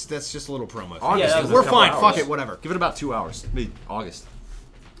that's just a little promo. August. Yeah, we're fine. Fuck it. Whatever. Give it about 2 hours. Maybe August.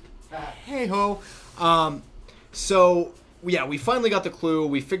 Hey ho. So yeah, we finally got the clue.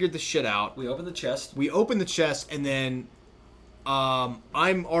 We figured the shit out. We opened the chest. And then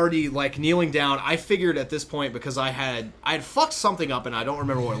I'm already like kneeling down. I figured at this point because I had fucked something up and I don't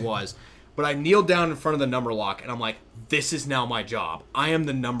remember what it was, but I kneeled down in front of the number lock and I'm like, this is now my job. I am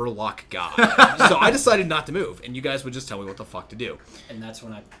the number lock guy. So I decided not to move, and you guys would just tell me what the fuck to do. And that's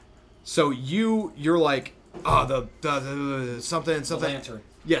when I... So you're like, the something. The lantern.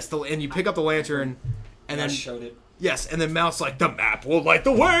 Yes, and you pick up the lantern, and I then showed it. Yes, and then Mouse like, the map will light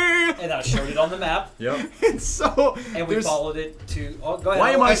the way! And I showed it on the map, Yep. And so... and we followed it to... Oh, go ahead. Why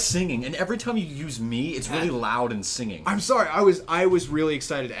am I singing? And every time you use me, it's really loud and singing. I'm sorry, I was really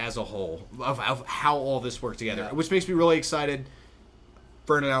excited as a whole of how all this worked together, which makes me really excited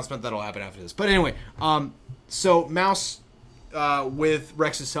for an announcement that'll happen after this. But anyway, so Mouse, with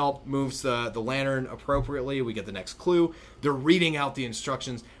Rex's help, moves the lantern appropriately. We get the next clue. They're reading out the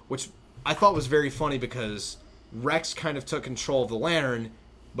instructions, which I thought was very funny because Rex kind of took control of the lantern,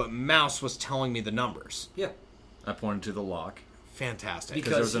 but Mouse was telling me the numbers. Yeah. I pointed to the lock. Fantastic.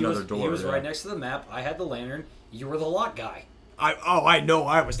 Because there's another door he was there. right next to the map. I had the lantern. You were the lock guy. I know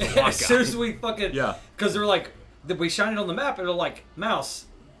I was the lock guy. As soon as we fucking... Yeah. Because they're like... We shine it on the map, and they're like, Mouse...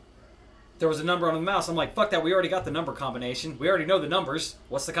 There was a number on the mouse. I'm like, fuck that. We already got the number combination. We already know the numbers.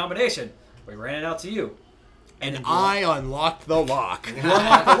 What's the combination? We ran it out to you. And I unlocked the lock. You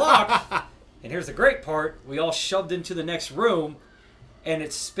unlocked the lock. And here's the great part. We all shoved into the next room, and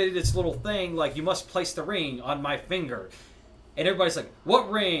it spitted its little thing like, you must place the ring on my finger. And everybody's like, what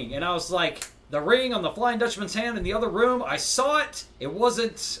ring? And I was like, the ring on the Flying Dutchman's hand in the other room. I saw it. It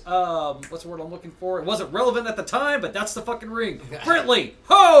wasn't, what's the word I'm looking for? It wasn't relevant at the time, but that's the fucking ring. Brintley,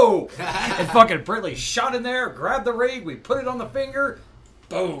 ho! And fucking Brintley shot in there, grabbed the ring, we put it on the finger,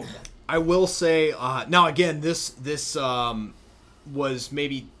 boom. I will say, now again, this was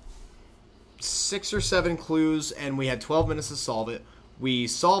maybe 6 or 7 clues, and we had 12 minutes to solve it. We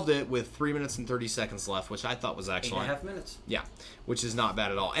solved it with 3 minutes and 30 seconds left, which I thought was actually 8.5 minutes. Yeah, which is not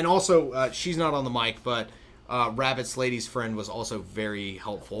bad at all. And also, she's not on the mic, but Rabbit's lady's friend was also very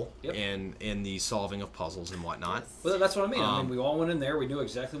helpful in the solving of puzzles and whatnot. Well, that's what I mean. I mean, we all went in there. We knew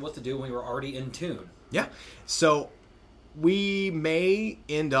exactly what to do, and we were already in tune. Yeah. So we may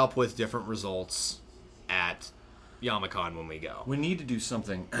end up with different results at Yamacon when we go. We need to do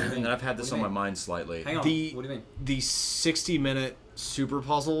something, and I've had this on my mind slightly. Hang on. What do you mean? The 60-minute super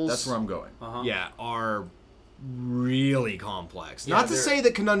puzzles. That's where I'm going. Yeah, are really complex. Yeah, Not to say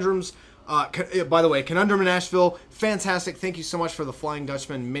that conundrums. By the way, Conundrum in Nashville, fantastic. Thank you so much for the Flying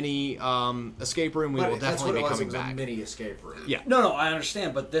Dutchman mini escape room. We will definitely be coming back. A mini escape room. Yeah. No, I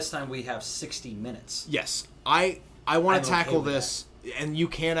understand, but this time we have 60 minutes. Yes, I want to I'm tackle okay with this, and you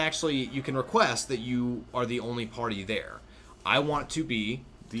can request that you are the only party there. I want to be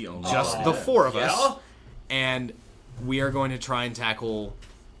The only just the 4 of us, Yeah? and we are going to try and tackle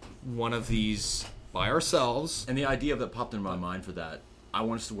one of these by ourselves. And the idea that popped in my mind for that, I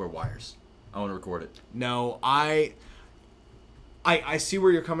want us to wear wires. I want to record it. No, I see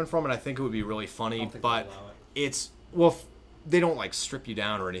where you're coming from, and I think it would be really funny, but they'll allow it's well. They don't like strip you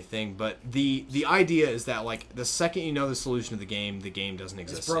down or anything, but the idea is that like the second you know the solution to the game doesn't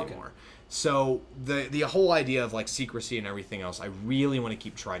exist anymore. So the whole idea of like secrecy and everything else, I really want to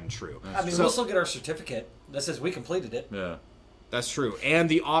keep tried and true. I mean, we'll still get our certificate that says we completed it. Yeah. That's true, and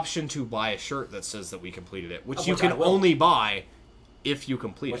the option to buy a shirt that says that we completed it, which you Which I can will. only buy if you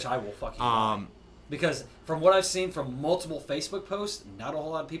complete Which it. I will fucking buy. Because from what I've seen from multiple Facebook posts, not a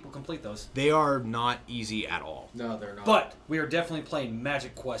whole lot of people complete those. They are not easy at all. No, they're not. But we are definitely playing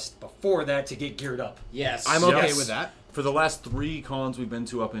Magic Quest before that to get geared up. yes, I'm okay Yes. with that. For the last 3 cons we've been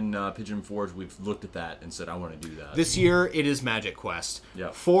to up in Pigeon Forge, we've looked at that and said, I want to do that. This year, it is Magic Quest.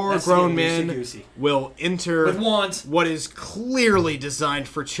 Yep. 4 That's grown getting men loosey-goosey. will enter With wands. what is clearly designed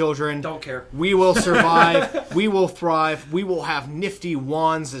for children. Don't care. We will survive. We will thrive. We will have nifty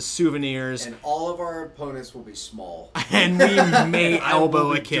wands as souvenirs. and all of our opponents will be small. And we may I will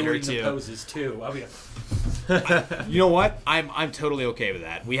elbow be a kid or doing the two. poses too. I mean, You know what? I'm totally okay with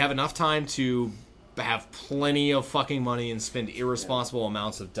that. We have enough time to have plenty of fucking money and spend irresponsible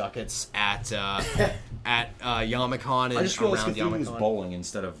amounts of ducats at Yamacon and I just realized around Cthulhu was Yamacon. bowling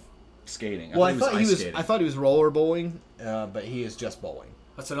instead of skating. Well, I thought he ice was. skating. I thought he was roller bowling, but he is just bowling.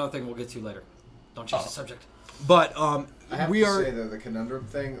 that's another thing we'll get to later. Don't change the subject. But I have we to are. say though, the conundrum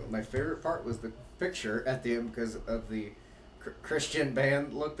thing. My favorite part was the picture at the end because of the Christian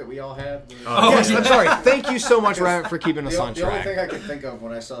band look that we all had. Yes, I'm sorry. Thank you so much, Rabbit, for keeping us on The only track. thing I could think of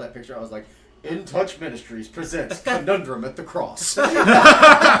when I saw that picture, I was like, In Touch Ministries presents Conundrum at the Cross.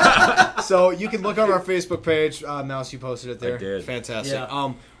 So you can look on our Facebook page. Mouse, you posted it there. I did. Fantastic.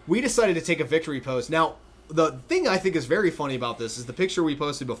 Yeah. We decided to take a victory pose. Now, the thing I think is very funny about this is the picture we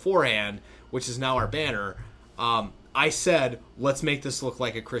posted beforehand, which is now our banner. I said, let's make this look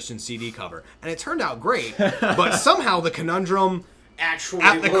like a Christian CD cover. And it turned out great. But somehow the conundrum Actually,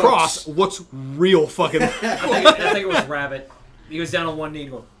 at the cross looks real fucking... I think it was Rabbit. He was down on one knee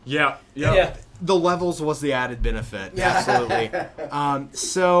going, Yeah. yeah. The levels was the added benefit. Absolutely.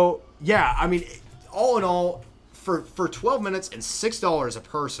 So, yeah, I mean, all in all, for 12 minutes and $6 a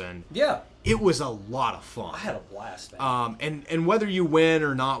person, Yeah. it was a lot of fun. I had a blast, man. And whether you win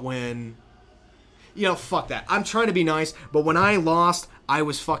or not win, fuck that. I'm trying to be nice, but when I lost, I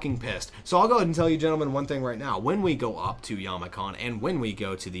was fucking pissed. So I'll go ahead and tell you gentlemen one thing right now. When we go up to Yamacon and when we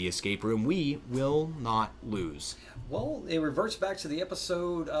go to the escape room, we will not lose. Well, it reverts back to the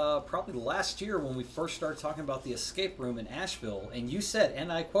episode probably last year when we first started talking about the escape room in Asheville. And you said,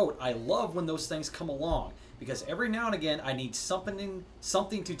 and I quote, "I love when those things come along. Because every now and again, I need something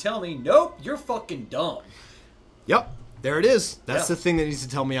to tell me, nope, you're fucking dumb." Yep. There it is. That's Yeah. the thing that needs to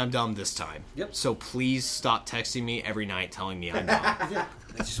tell me I'm dumb this time. Yep. So please stop texting me every night telling me I'm dumb. I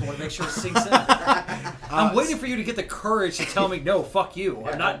just want to make sure it sinks in. I'm waiting for you to get the courage to tell me, no, fuck you,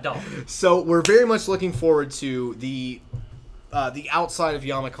 I'm not dumb. So we're very much looking forward to the outside of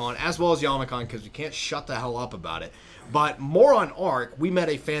Yamacon, as well as Yamacon, because we can't shut the hell up about it. But more on AARC, we met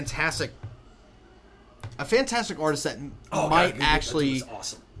a fantastic artist that might actually that was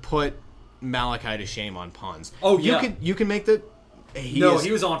awesome. put Malachi to shame on puns. Oh, yeah. You can make the... He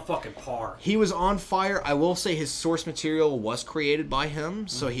was on fucking par. He was on fire. I will say his source material was created by him,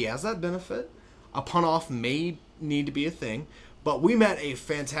 so he has that benefit. A pun off may need to be a thing. But we met a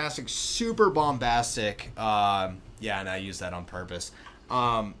fantastic, super bombastic, and I used that on purpose,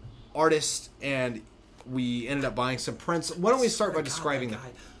 artist, and we ended up buying some prints. Why don't we start by describing them?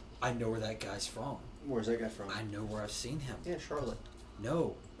 I know where that guy's from. Where's that guy from? I know where I've seen him. Yeah, Charlotte.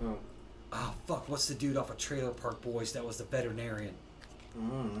 No. Oh. Ah, fuck, what's the dude off of Trailer Park Boys that was the veterinarian?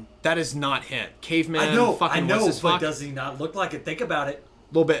 That is not him. Caveman, I know, fucking what's his but fuck? does he not look like it? Think about it.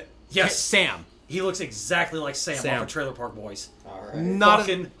 A little bit. Yes. Sam. He looks exactly like Sam Sam. off of Trailer Park Boys. All right. Not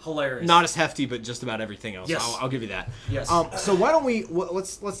Fucking hilarious. Not as hefty, but just about everything else. Yes. I'll give you that. Yes. So why don't we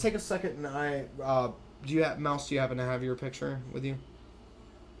let's take a second and do you happen to have your picture with you?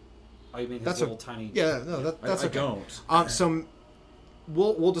 Oh, you mean his That's little tiny... Yeah, no, that's I okay. don't. So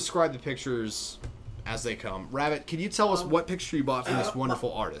we'll describe the pictures as they come. Rabbit, can you tell us what picture you bought from this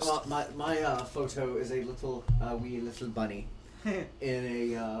wonderful artist? My photo is a little wee little bunny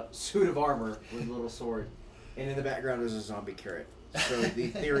in a suit of armor with a little sword, and in the background is a zombie carrot. So the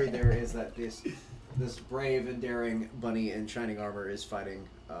theory there is that this brave and daring bunny in shining armor is fighting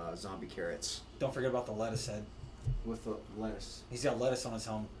zombie carrots Don't forget about the lettuce head. with the lettuce. He's got lettuce on his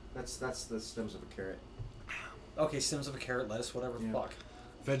helm. That's the stems of a carrot. Okay, stems of a carrot, lettuce, whatever the Yeah. fuck.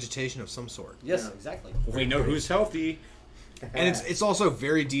 Vegetation of some sort. Yes, Yeah. exactly. We know who's healthy. And it's also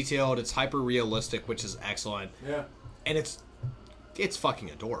very detailed. It's hyper realistic, which is excellent. Yeah. And it's fucking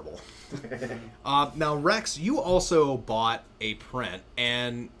adorable. Now, Rex, you also bought a print,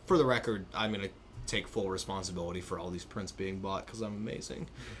 and for the record, I'm going to take full responsibility for all these prints being bought because I'm amazing.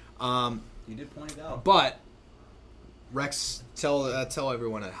 You did point it out. But Rex, tell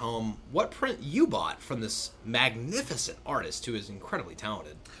everyone at home what print you bought from this magnificent artist who is incredibly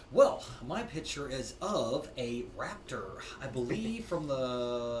talented. Well, my picture is of a raptor, I believe from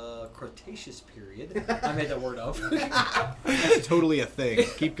the Cretaceous period. I made that word up. It's totally a thing.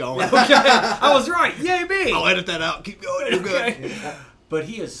 Keep going. I was right. Yay me! I'll edit that out. Keep going. You're good. Okay. But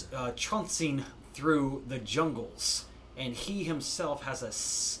he is trouncing through the jungles, and he himself has a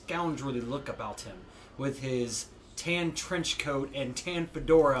scoundrelly look about him with his tan trench coat and tan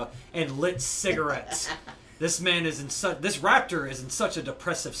fedora and lit cigarettes. This raptor is in such a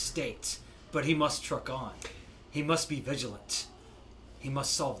depressive state, but he must truck on. He must be vigilant. He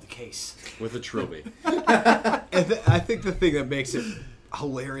must solve the case. With a trilby. And I think the thing that makes it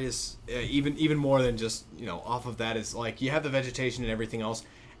hilarious, even more than just off of that, is like you have the vegetation and everything else,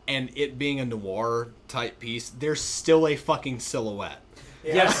 and it being a noir type piece, there's still a fucking silhouette.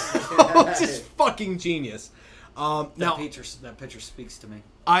 Yeah. Yes. It's just fucking genius. Now, That picture speaks to me.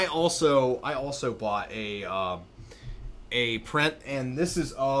 I also bought a print, and this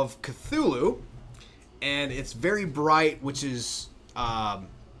is of Cthulhu, and it's very bright, which is I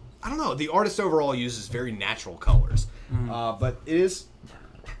don't know. The artist overall uses very natural colors, but it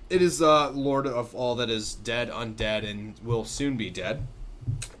is Lord of all that is dead, undead, and will soon be dead,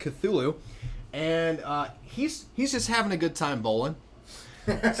 Cthulhu, and he's just having a good time bowling.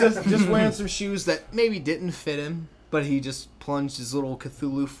 just wearing some shoes that maybe didn't fit him, but he just plunged his little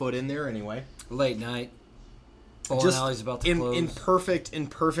Cthulhu foot in there anyway. Late night. Bowling Just alley's about to close. in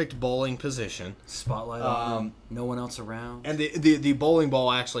perfect bowling position. Spotlight on him. No one else around. And the bowling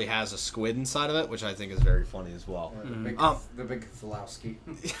ball actually has a squid inside of it, which I think is very funny as well. The big Cthulowski.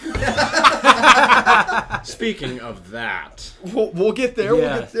 Speaking of that, We'll get there.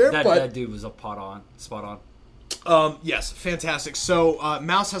 We'll get there. That dude was spot on. Yes, fantastic. So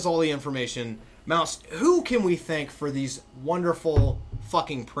Mouse has all the information. Mouse, who can we thank for these wonderful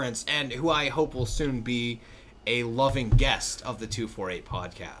fucking prints, and who I hope will soon be a loving guest of the 248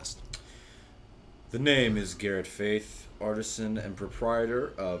 podcast? The name is Garrett Faith, artisan and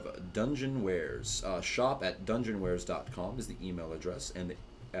proprietor of Dungeon Wares. Shop at dungeonwares.com is the email address, and the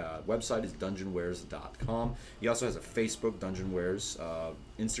website is dungeonwares.com. He also has a Facebook, Dungeon Wares,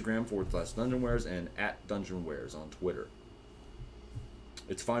 Instagram /Dungeon Wares, and at Dungeon Wares on Twitter.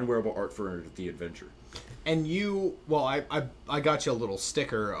 It's fine wearable art for the adventure. And you, well, I got you a little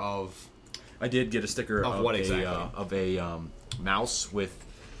sticker of... I did get a sticker of what exactly? Of a mouse with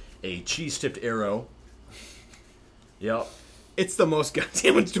a cheese-tipped arrow. Yep. It's the most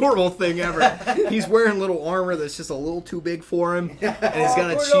goddamn adorable thing ever. He's wearing little armor that's just a little too big for him, and he's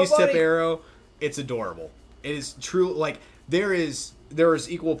got a cheese-tip arrow. It's adorable. It is true. Like there is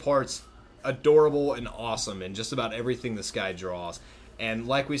equal parts adorable and awesome in just about everything this guy draws. And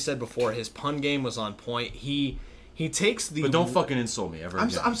like we said before, his pun game was on point. He takes the... But don't fucking insult me ever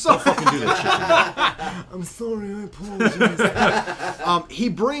again. I'm sorry. Don't fucking do that shit. I'm sorry. I apologize. He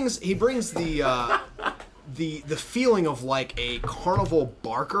brings the feeling of like a carnival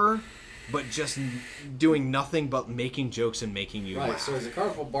barker, but just doing nothing but making jokes and making you laugh. So he's a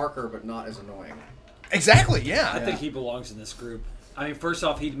carnival barker, but not as annoying. Exactly. Yeah. I think he belongs in this group. I mean, first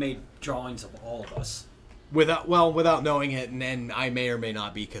off, he'd made drawings of all of us. Without knowing it, and I may or may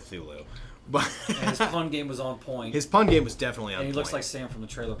not be Cthulhu. But and his pun game was on point. His pun game was definitely on point. And he looks like Sam from the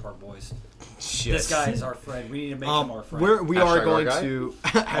Trailer Park Boys. Shit. This guy is our friend. We need to make him our friend. We are going our guy? to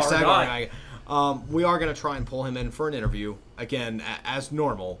hashtag our guy. We are going to try and pull him in for an interview. Again, as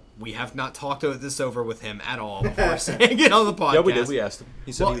normal, we have not talked this over with him at all before saying it on the podcast. Yeah, we did. We asked him.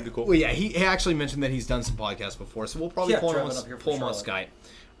 He said he'd be cool. Well, yeah, he actually mentioned that he's done some podcasts before, so we'll probably pull him on Skype.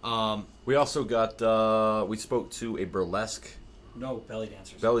 We also got, we spoke to a burlesque... No, belly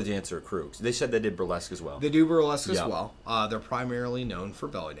dancers. Belly dancer crew. They said they did burlesque as well. They do burlesque as well. They're primarily known for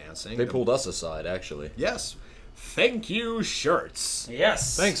belly dancing. They pulled us aside, actually. Yes. Thank you, shirts.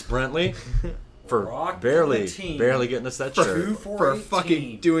 Yes. Thanks, Brentley. For Rock barely getting us that shirt. For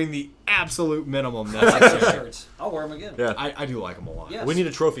fucking doing the absolute minimum necessary. Shirts. I'll wear them again. Yeah. I do like them a lot. Yes. We need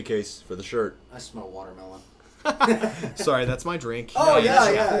a trophy case for the shirt. I smell watermelon. Sorry, that's my drink. Oh,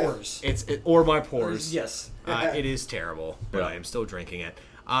 yeah. Pores. Or my pores. Yes. It is terrible, but Yeah. I am still drinking it.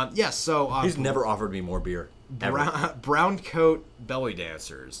 Yes, so... He's never offered me more beer. Brown coat belly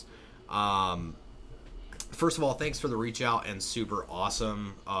dancers. First of all, thanks for the reach out and super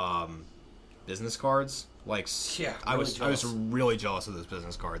awesome business cards. Like, yeah, I was really jealous of those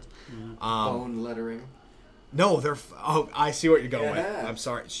business cards. Bone lettering. No, they're... I see what you're going with. Yeah. I'm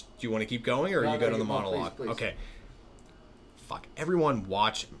sorry. Do you want to keep going, or are you good on the monologue? Please. Okay. Fuck. Everyone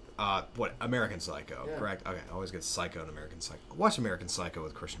watch... American Psycho, Yeah. correct? Okay, I always get Psycho and American Psycho. Watch American Psycho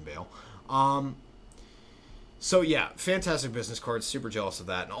with Christian Bale. So yeah, fantastic business cards. Super jealous of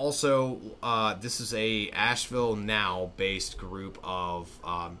that. And also, this is a Asheville Now based group of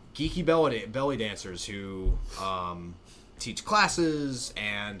geeky belly dancers who teach classes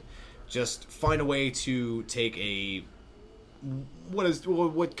and just find a way to take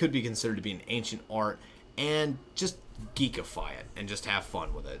what could be considered to be an ancient art and just geekify it and just have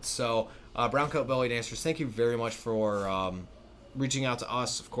fun with it. So, Brown Coat Belly Dancers, thank you very much for reaching out to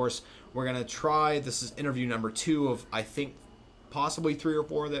us. Of course, we're going to try, this is interview number 2 of, I think, possibly 3 or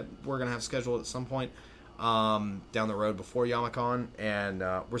 4 that we're going to have scheduled at some point down the road before Yamacon, and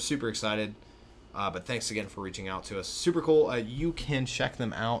we're super excited. But thanks again for reaching out to us. Super cool. You can check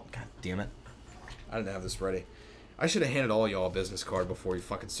them out. God damn it. I didn't have this ready. I should have handed all y'all a business card before you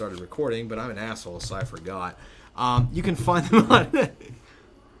fucking started recording, but I'm an asshole, so I forgot. You can find them on...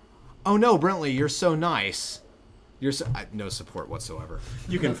 Oh no, Brentley, you're so nice. No support whatsoever.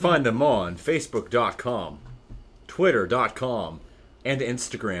 You can find them on Facebook.com, Twitter.com, and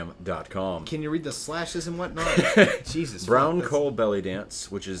Instagram.com. Can you read the slashes and whatnot? Jesus. Brown Coal Belly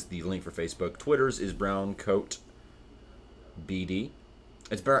Dance, which is the link for Facebook. Twitter's is Brown Coat BD.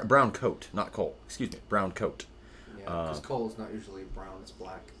 It's Brown Coat, not Coal. Excuse me, Brown Coat. Yeah, because coal is not usually brown; it's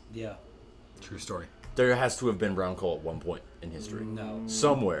black. Yeah. True story. There has to have been brown coal at one point in history. No.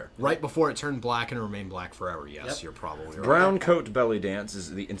 Somewhere. Right before it turned black and remained black forever. Yes, Yep. You're probably right. Brown Coat Belly Dance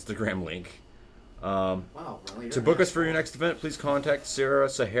is the Instagram link. Wow, really? To book us for your next event, please contact Sarah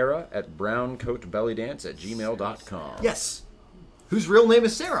Sahara at browncoatbellydance@gmail.com. Yes. Whose real name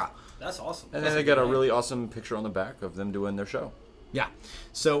is Sarah. That's awesome. And then they got a really awesome picture on the back of them doing their show. Yeah.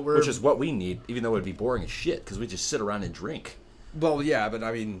 So we're... Which is what we need, even though it would be boring as shit, because we just sit around and drink. Well, yeah, but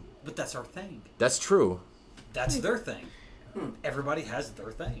I mean... But that's our thing. That's true. That's their thing. Everybody has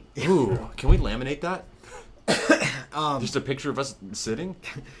their thing. Ooh, can we laminate that? Just a picture of us sitting?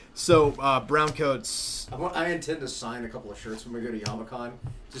 So, brown coats. I intend to sign a couple of shirts when we go to Yamacon.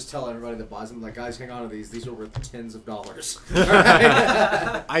 Just tell everybody that buys them, like, guys, hang on to these. These are worth tens of dollars.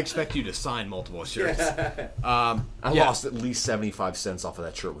 I expect you to sign multiple shirts. I lost at least 75 cents off of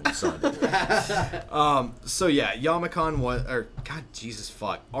that shirt when you signed it. So yeah, Yamacon was, or God, Jesus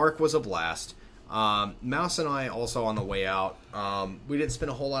fuck, ARC was a blast. Mouse and I also on the way out. We didn't spend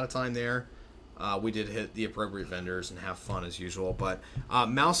a whole lot of time there. We did hit the appropriate vendors and have fun as usual. But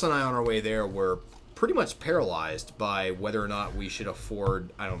Mouse and I on our way there were pretty much paralyzed by whether or not we should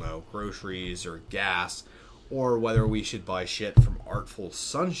afford, I don't know, groceries or gas, or whether we should buy shit from Artful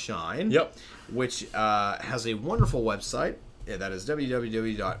Sunshine. Yep. Which has a wonderful website. Yeah, that is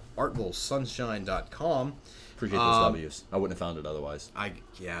www.artfulsunshine.com. Appreciate those W's. I wouldn't have found it otherwise.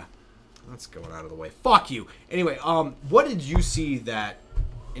 Yeah, that's going out of the way. Fuck you. Anyway, what did you see that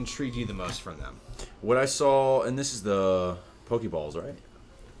intrigued you the most from them? What I saw, and this is the Pokeballs, right?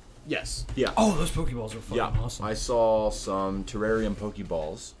 Yes. Yeah. Oh, those Pokeballs are fucking awesome. I saw some terrarium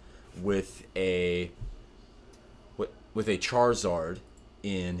Pokeballs with a Charizard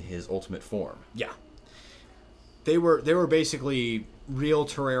in his ultimate form. Yeah. They were basically real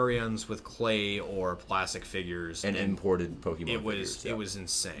terrariums with clay or plastic figures And imported Pokemon figures. It was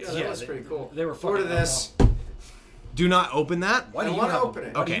insane. Yeah, that was pretty cool. They were Forward fucking to this. Do not open that. Why do I you wanna have open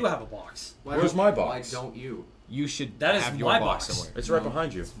it. Why do Okay. you have a box? Where's my box? Why don't you? You should That is have your my box box. somewhere. It's right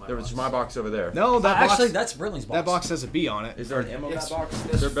behind you. my There's box. my box over there. No, that box. Actually, that's Brinley's box. That box has a B on it. Is there an M on Yes, that box?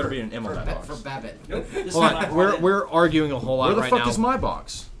 yes, There better be an M on for that Ba- box. For Babbitt. Nope. This Hold is on, not we're arguing a whole lot Where the right fuck now. is my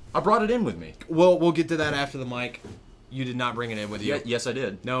box? I brought it in with me. We'll get to that after the mic. You did not bring it in with you. Yeah, yes, I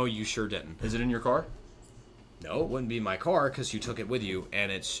did. No, you sure didn't. Is it in your car? No, it wouldn't be my car because you took it with you,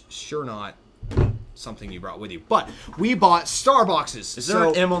 and it's sure not something you brought with you. But we bought Star Boxes. Is there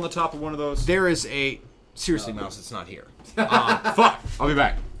an M on the top of one of those? There is a... Seriously, Mouse, it's not here. Fuck! I'll be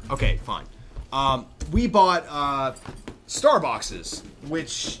back. Okay, fine. We bought Star Boxes,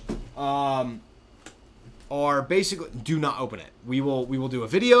 which are basically... Do not open it. We will do a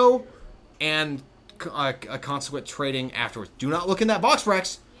video and a consequent trading afterwards. Do not look in that box,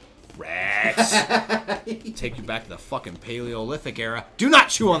 Rex. Rex. Take you back to the fucking Paleolithic era. Do not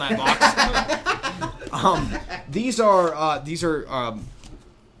chew on that box. These are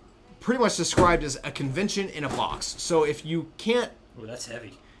pretty much described as a convention in a box. So if you can't that's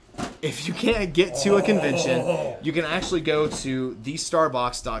heavy. get to a convention, you can actually go to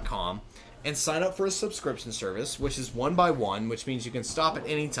thestarbox.com and sign up for a subscription service, which is 1 by 1, which means you can stop at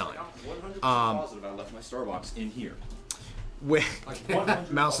any time. 100% positive I left my Starbucks in here.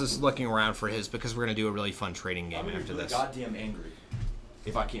 Mouse is looking around for his because we're going to do a really fun trading game I'm after this. goddamn angry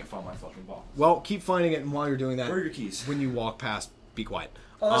if I can't find my fucking box. Well, keep finding it, and while you're doing that, Where are your keys? when you walk past, be quiet.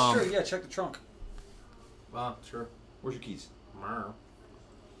 Oh, that's true. Yeah, check the trunk. Wow, sure. Where's your keys?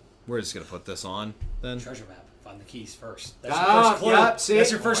 We're just going to put this on, then. Treasure map. Find the keys first. That's Ah, your first clue. yep, see?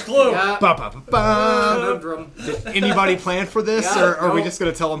 That's your first clue. Yeah. Ba, ba, ba, ba. Conundrum. Did anybody plan for this, Yeah, or are we no. just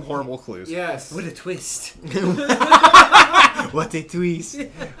going to tell them horrible clues? Yes. What a twist. What a twist. So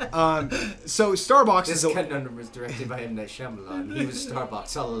Starbucks This is a... conundrum was directed by M. Night Shyamalan. He was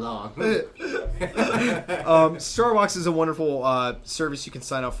Starbucks all along. Starbucks is a wonderful service you can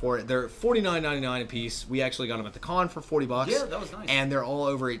sign up for. They're $49.99 a piece. We actually got them at the con for $40. Yeah, that was nice. And they're all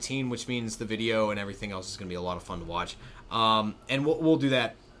over 18, which means the video and everything else is going to be a lot of fun to watch. And we'll do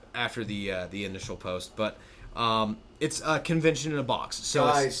that after the initial post. But it's a convention in a box, so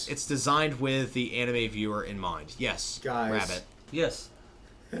Guys. it's designed with the anime viewer in mind. Yes, Guys. Rabbit. Yes.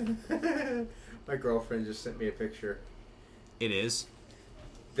 My girlfriend just sent me a picture. It is.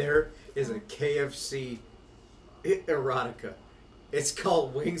 There is a KFC erotica. It's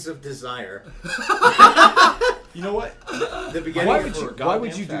called Wings of Desire. You know what? The beginning. Why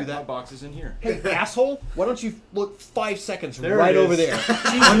would you do My that? box is in here. Hey, asshole! Why don't you look 5 seconds There right it is. over there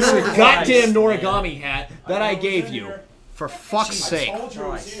on your goddamn Christ, Noragami hat that I know it was gave in you? here. For fuck's sake! told you it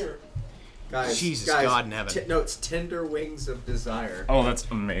was here. Guys, Jesus, guys, God in heaven. No, it's Tender Wings of Desire. Oh, that's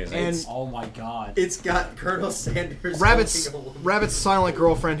amazing. And Oh my god. It's got Colonel Sanders. Rabbit's holding a woman. Rabbit's silent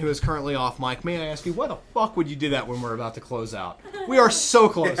girlfriend, who is currently off mic. May I ask you, why the fuck would you do that when we're about to close out? We are so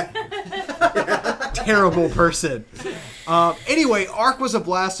close. Terrible person. Anyway, ARC was a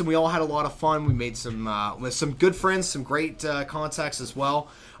blast, and we all had a lot of fun. We made some with some good friends, some great contacts as well.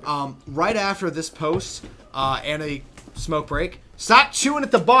 Right after this post and a smoke break, stop chewing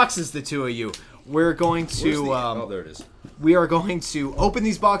at the boxes, the two of you. We're going to oh, there it is. we are going to open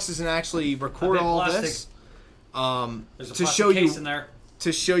these boxes and actually record all plastic. this There's a to plastic show case you in there.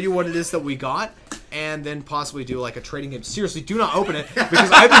 to show you what it is that we got. and then possibly do like a trading game. Seriously, do not open it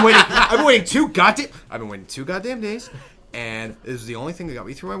because I've been waiting. I've been waiting 2 goddamn days. And this is the only thing that got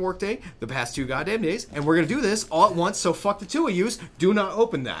me through my workday the past 2 goddamn days. And we're going to do this all at once, so fuck the 2 of yous. Do not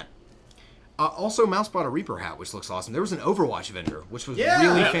open that. Also, Mouse bought a Reaper hat, which looks awesome. There was an Overwatch vendor, which was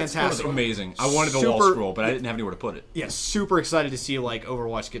really fantastic. That was amazing. I wanted the wall scroll, but I didn't have anywhere to put it. Yeah, super excited to see like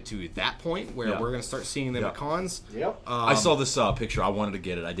Overwatch get to that point where we're going to start seeing them at cons. Yep. I saw this picture. I wanted to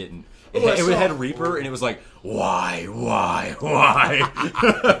get it. I didn't. It, Ooh, I it saw- had Reaper, and it was like, why? Well,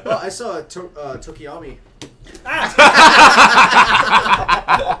 I saw a Tokiyami.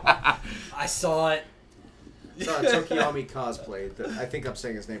 I saw it. I saw a Tokiyami cosplay. I think I'm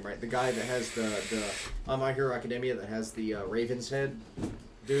saying his name right. The guy that has the on My Hero Academia that has the Raven's head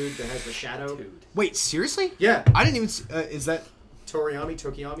dude that has the shadow. Dude. Wait, seriously? Yeah. I didn't even see, is that... Tokiyami?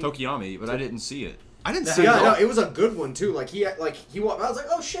 Tokiyami, but I didn't see it. I didn't see Yeah, it. no, it was a good one too. Like he walked. I was like,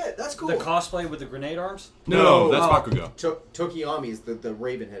 oh shit, that's cool. The cosplay with the grenade arms? No, that's Oh. Bakugo. Tokiyami is the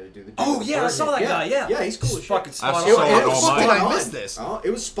Raven-headed dude. The dude Oh, with the yeah, I bird saw head. that guy, yeah. Yeah, he's cool as He's shit. fucking spot I on. saw It it was all fuck spot did I on. miss this? It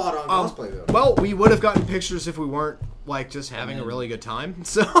was spot on cosplay though. Well, we would have gotten pictures if we weren't like just having a really good time.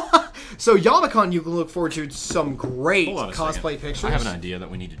 So, Yamacon, you can look forward to some great Hold on a cosplay second. pictures. I have an idea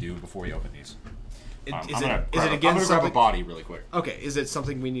that we need to do before we open these. Is I'm it gonna again grab a something? body really quick. Okay, is it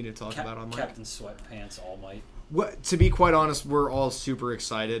something we need to talk about online? Captain Sweatpants All Might. To be quite honest, we're all super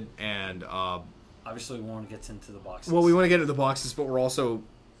excited, and Obviously, we want to get into the boxes. well, we want to get into the boxes, but we're also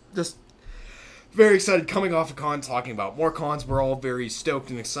just very excited coming off a con, talking about more cons. We're all very stoked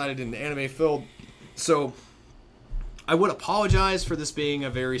and excited and anime filled. So, I would apologize for this being a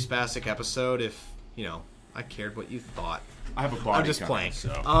very spastic episode if I cared what you thought. I have a body. I'm just coming, playing.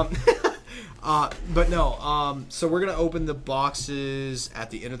 So. But no. So we're gonna open the boxes at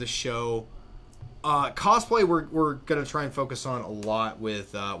the end of the show. Cosplay, we're gonna try and focus on a lot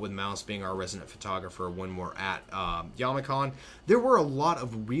with Mouse being our resident photographer when we're at Yamacon. There were a lot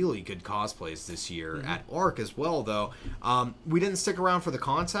of really good cosplays this year at AARC as well, though. We didn't stick around for the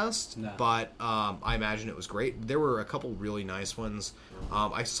contest, but I imagine it was great. There were a couple really nice ones.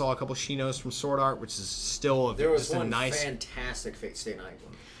 I saw a couple Shinos from Sword Art, which is still There was just a one nice. fantastic Fate Stay Night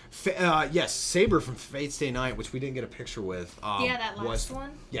one. Yes, Saber from Fate Stay Night, which we didn't get a picture with. Yeah, that last was,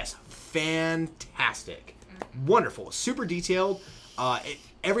 one? Yes, fantastic. Wonderful. Super detailed.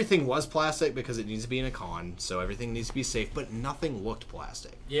 Everything was plastic because it needs to be in a con, so everything needs to be safe, but nothing looked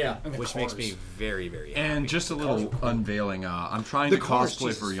plastic. Yeah. Which makes me very, very happy. And just a little unveiling. I'm trying The to cars, cosplay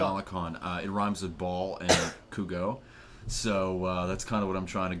Jesus for fuck. Yamacon. It rhymes with ball and Kugo. So that's kind of what I'm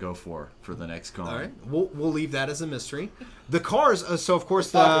trying to go for the next con. All right, we'll leave that as a mystery. The cars, so of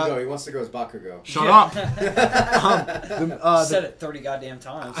course Bakugo. He wants to go as Bakugo. Shut up. Said it 30 goddamn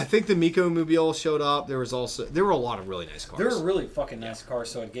times. I think the Miko Mobile showed up. There were a lot of really nice cars. They're really fucking nice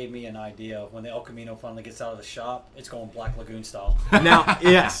cars, so it gave me an idea. When the El Camino finally gets out of the shop, it's going Black Lagoon style. Now,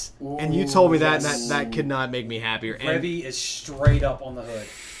 yes, and you told me that, yes. and that could not make me happier. And, Revy is straight up on the hood.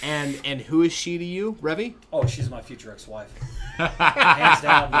 and who is she to you, Revy? Oh, she's my future ex-wife. Hands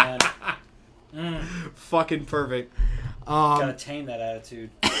down, man. Fucking perfect. Gotta tame that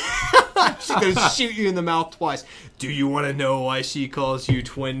attitude. She's gonna shoot you in the mouth twice. Do you want to know why she calls you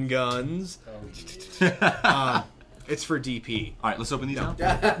Twin Guns? Oh, It's for DP. All right, let's open these now.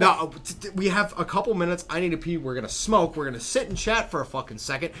 No, we have a couple minutes. I need to pee. We're gonna smoke. We're gonna sit and chat for a fucking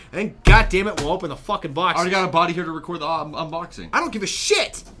second, and then, God damn it, we'll open the fucking box. I already got a body here to record the unboxing. I don't give a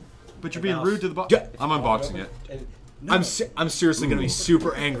shit. But you're being Mouse. rude to the box. Yeah. I'm unboxing it. No. I'm seriously gonna be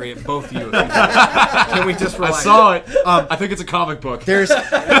super angry at both of you. Can we just I relax? saw it. I think it's a comic book. There's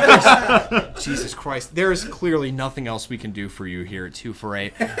Jesus Christ. There is clearly nothing else we can do for you here at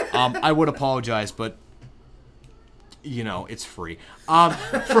 248. I would apologize, but it's free.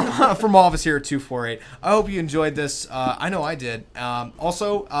 From all of us here at 248. I hope you enjoyed this. I know I did.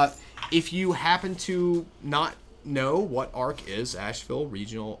 Also, if you happen to not know what AARC is, Asheville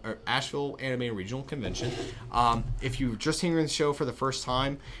Anime Regional Convention. If you're just hearing the show for the first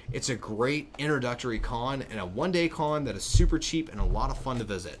time, it's a great introductory con and a one-day con that is super cheap and a lot of fun to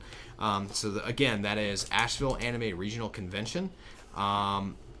visit. Again, that is Asheville Anime Regional Convention.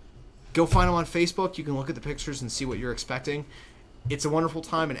 Go find them on Facebook. You can look at the pictures and see what you're expecting. It's a wonderful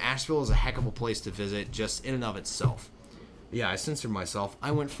time, and Asheville is a heck of a place to visit just in and of itself. Yeah, I censored myself.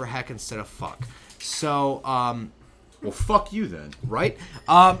 I went for heck instead of fuck. So, Well, fuck you then. right?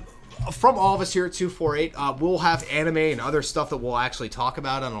 From all of us here at 248, we'll have anime and other stuff that we'll actually talk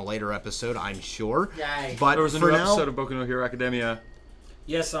about on a later episode, I'm sure. Yay. But There was a for new now, episode of Boku no Hero Academia,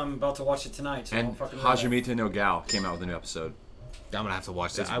 Yes, I'm about to watch it tonight. So and don't fucking ruin it. Hajimita no Gao came out with a new episode. I'm gonna have to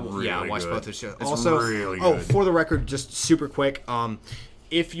watch that. It's I really watch good. both the shows. It's Also, really good. for the record, just super quick,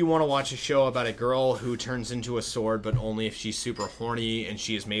 if you want to watch a show about a girl who turns into a sword, but only if she's super horny and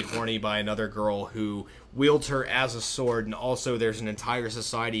she is made horny by another girl who wields her as a sword, and also there's an entire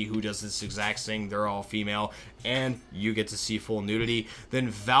society who does this exact thing, they're all female, and you get to see full nudity, then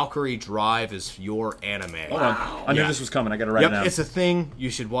Valkyrie Drive is your anime. Hold on. I knew this was coming. I got to write it down. It's a thing. You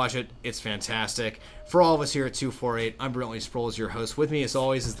should watch it. It's fantastic. For all of us here at 248, I'm Brilliantly Sproles, your host. With me, as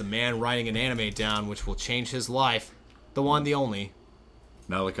always, is the man writing an anime down, which will change his life. The one, the only.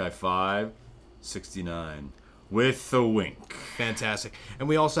 Malachi 5:69 with a wink. Fantastic. And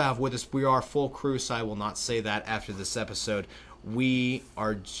we also have with us, we are full crew, so I will not say that after this episode. We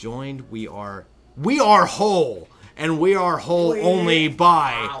are joined, we are whole. And we are whole only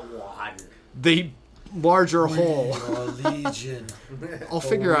by the larger whole. Legion. I'll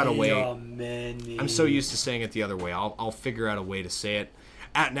figure out a way. Many. I'm so used to saying it the other way. I'll figure out a way to say it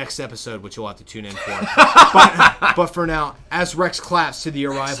at next episode, which you'll have to tune in for. but for now, as Rex claps to the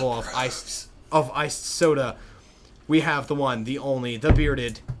arrival of iced soda, we have the one, the only, the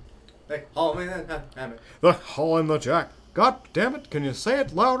bearded. They call me that. The Hall and the Jack. God damn it! Can you say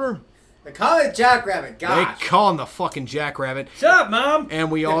it louder? They call it Jackrabbit. Gosh. They call him the fucking Jackrabbit. Shut up, Mom!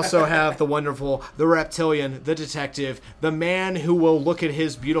 And we also have the wonderful, the reptilian, the detective, the man who will look at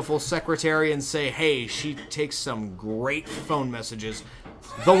his beautiful secretary and say, hey, she takes some great phone messages.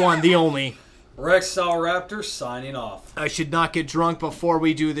 The one, the only. Rex Raptor signing off. I should not get drunk before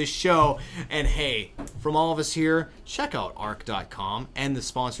we do this show. And hey, from all of us here, check out AARC.com and the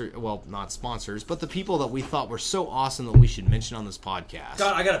sponsor, well, not sponsors, but the people that we thought were so awesome that we should mention on this podcast.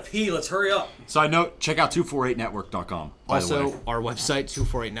 God, I gotta pee. Let's hurry up. Side note, check out 248network.com. Also, our website,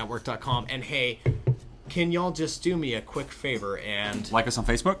 248network.com. And hey, can y'all just do me a quick favor and... Like us on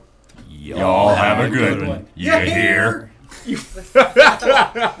Facebook? Y'all have a good one. You hear? You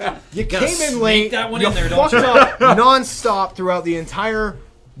came in late. That one you in there, fucked don't you? up nonstop throughout the entire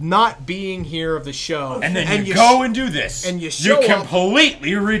not being here of the show, And then you go and do this. and you show You up-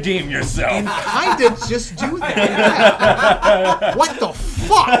 completely redeem yourself. and kind of just do that. Yeah. What the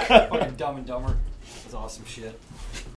fuck? Fucking Dumb and Dumber. That's awesome shit.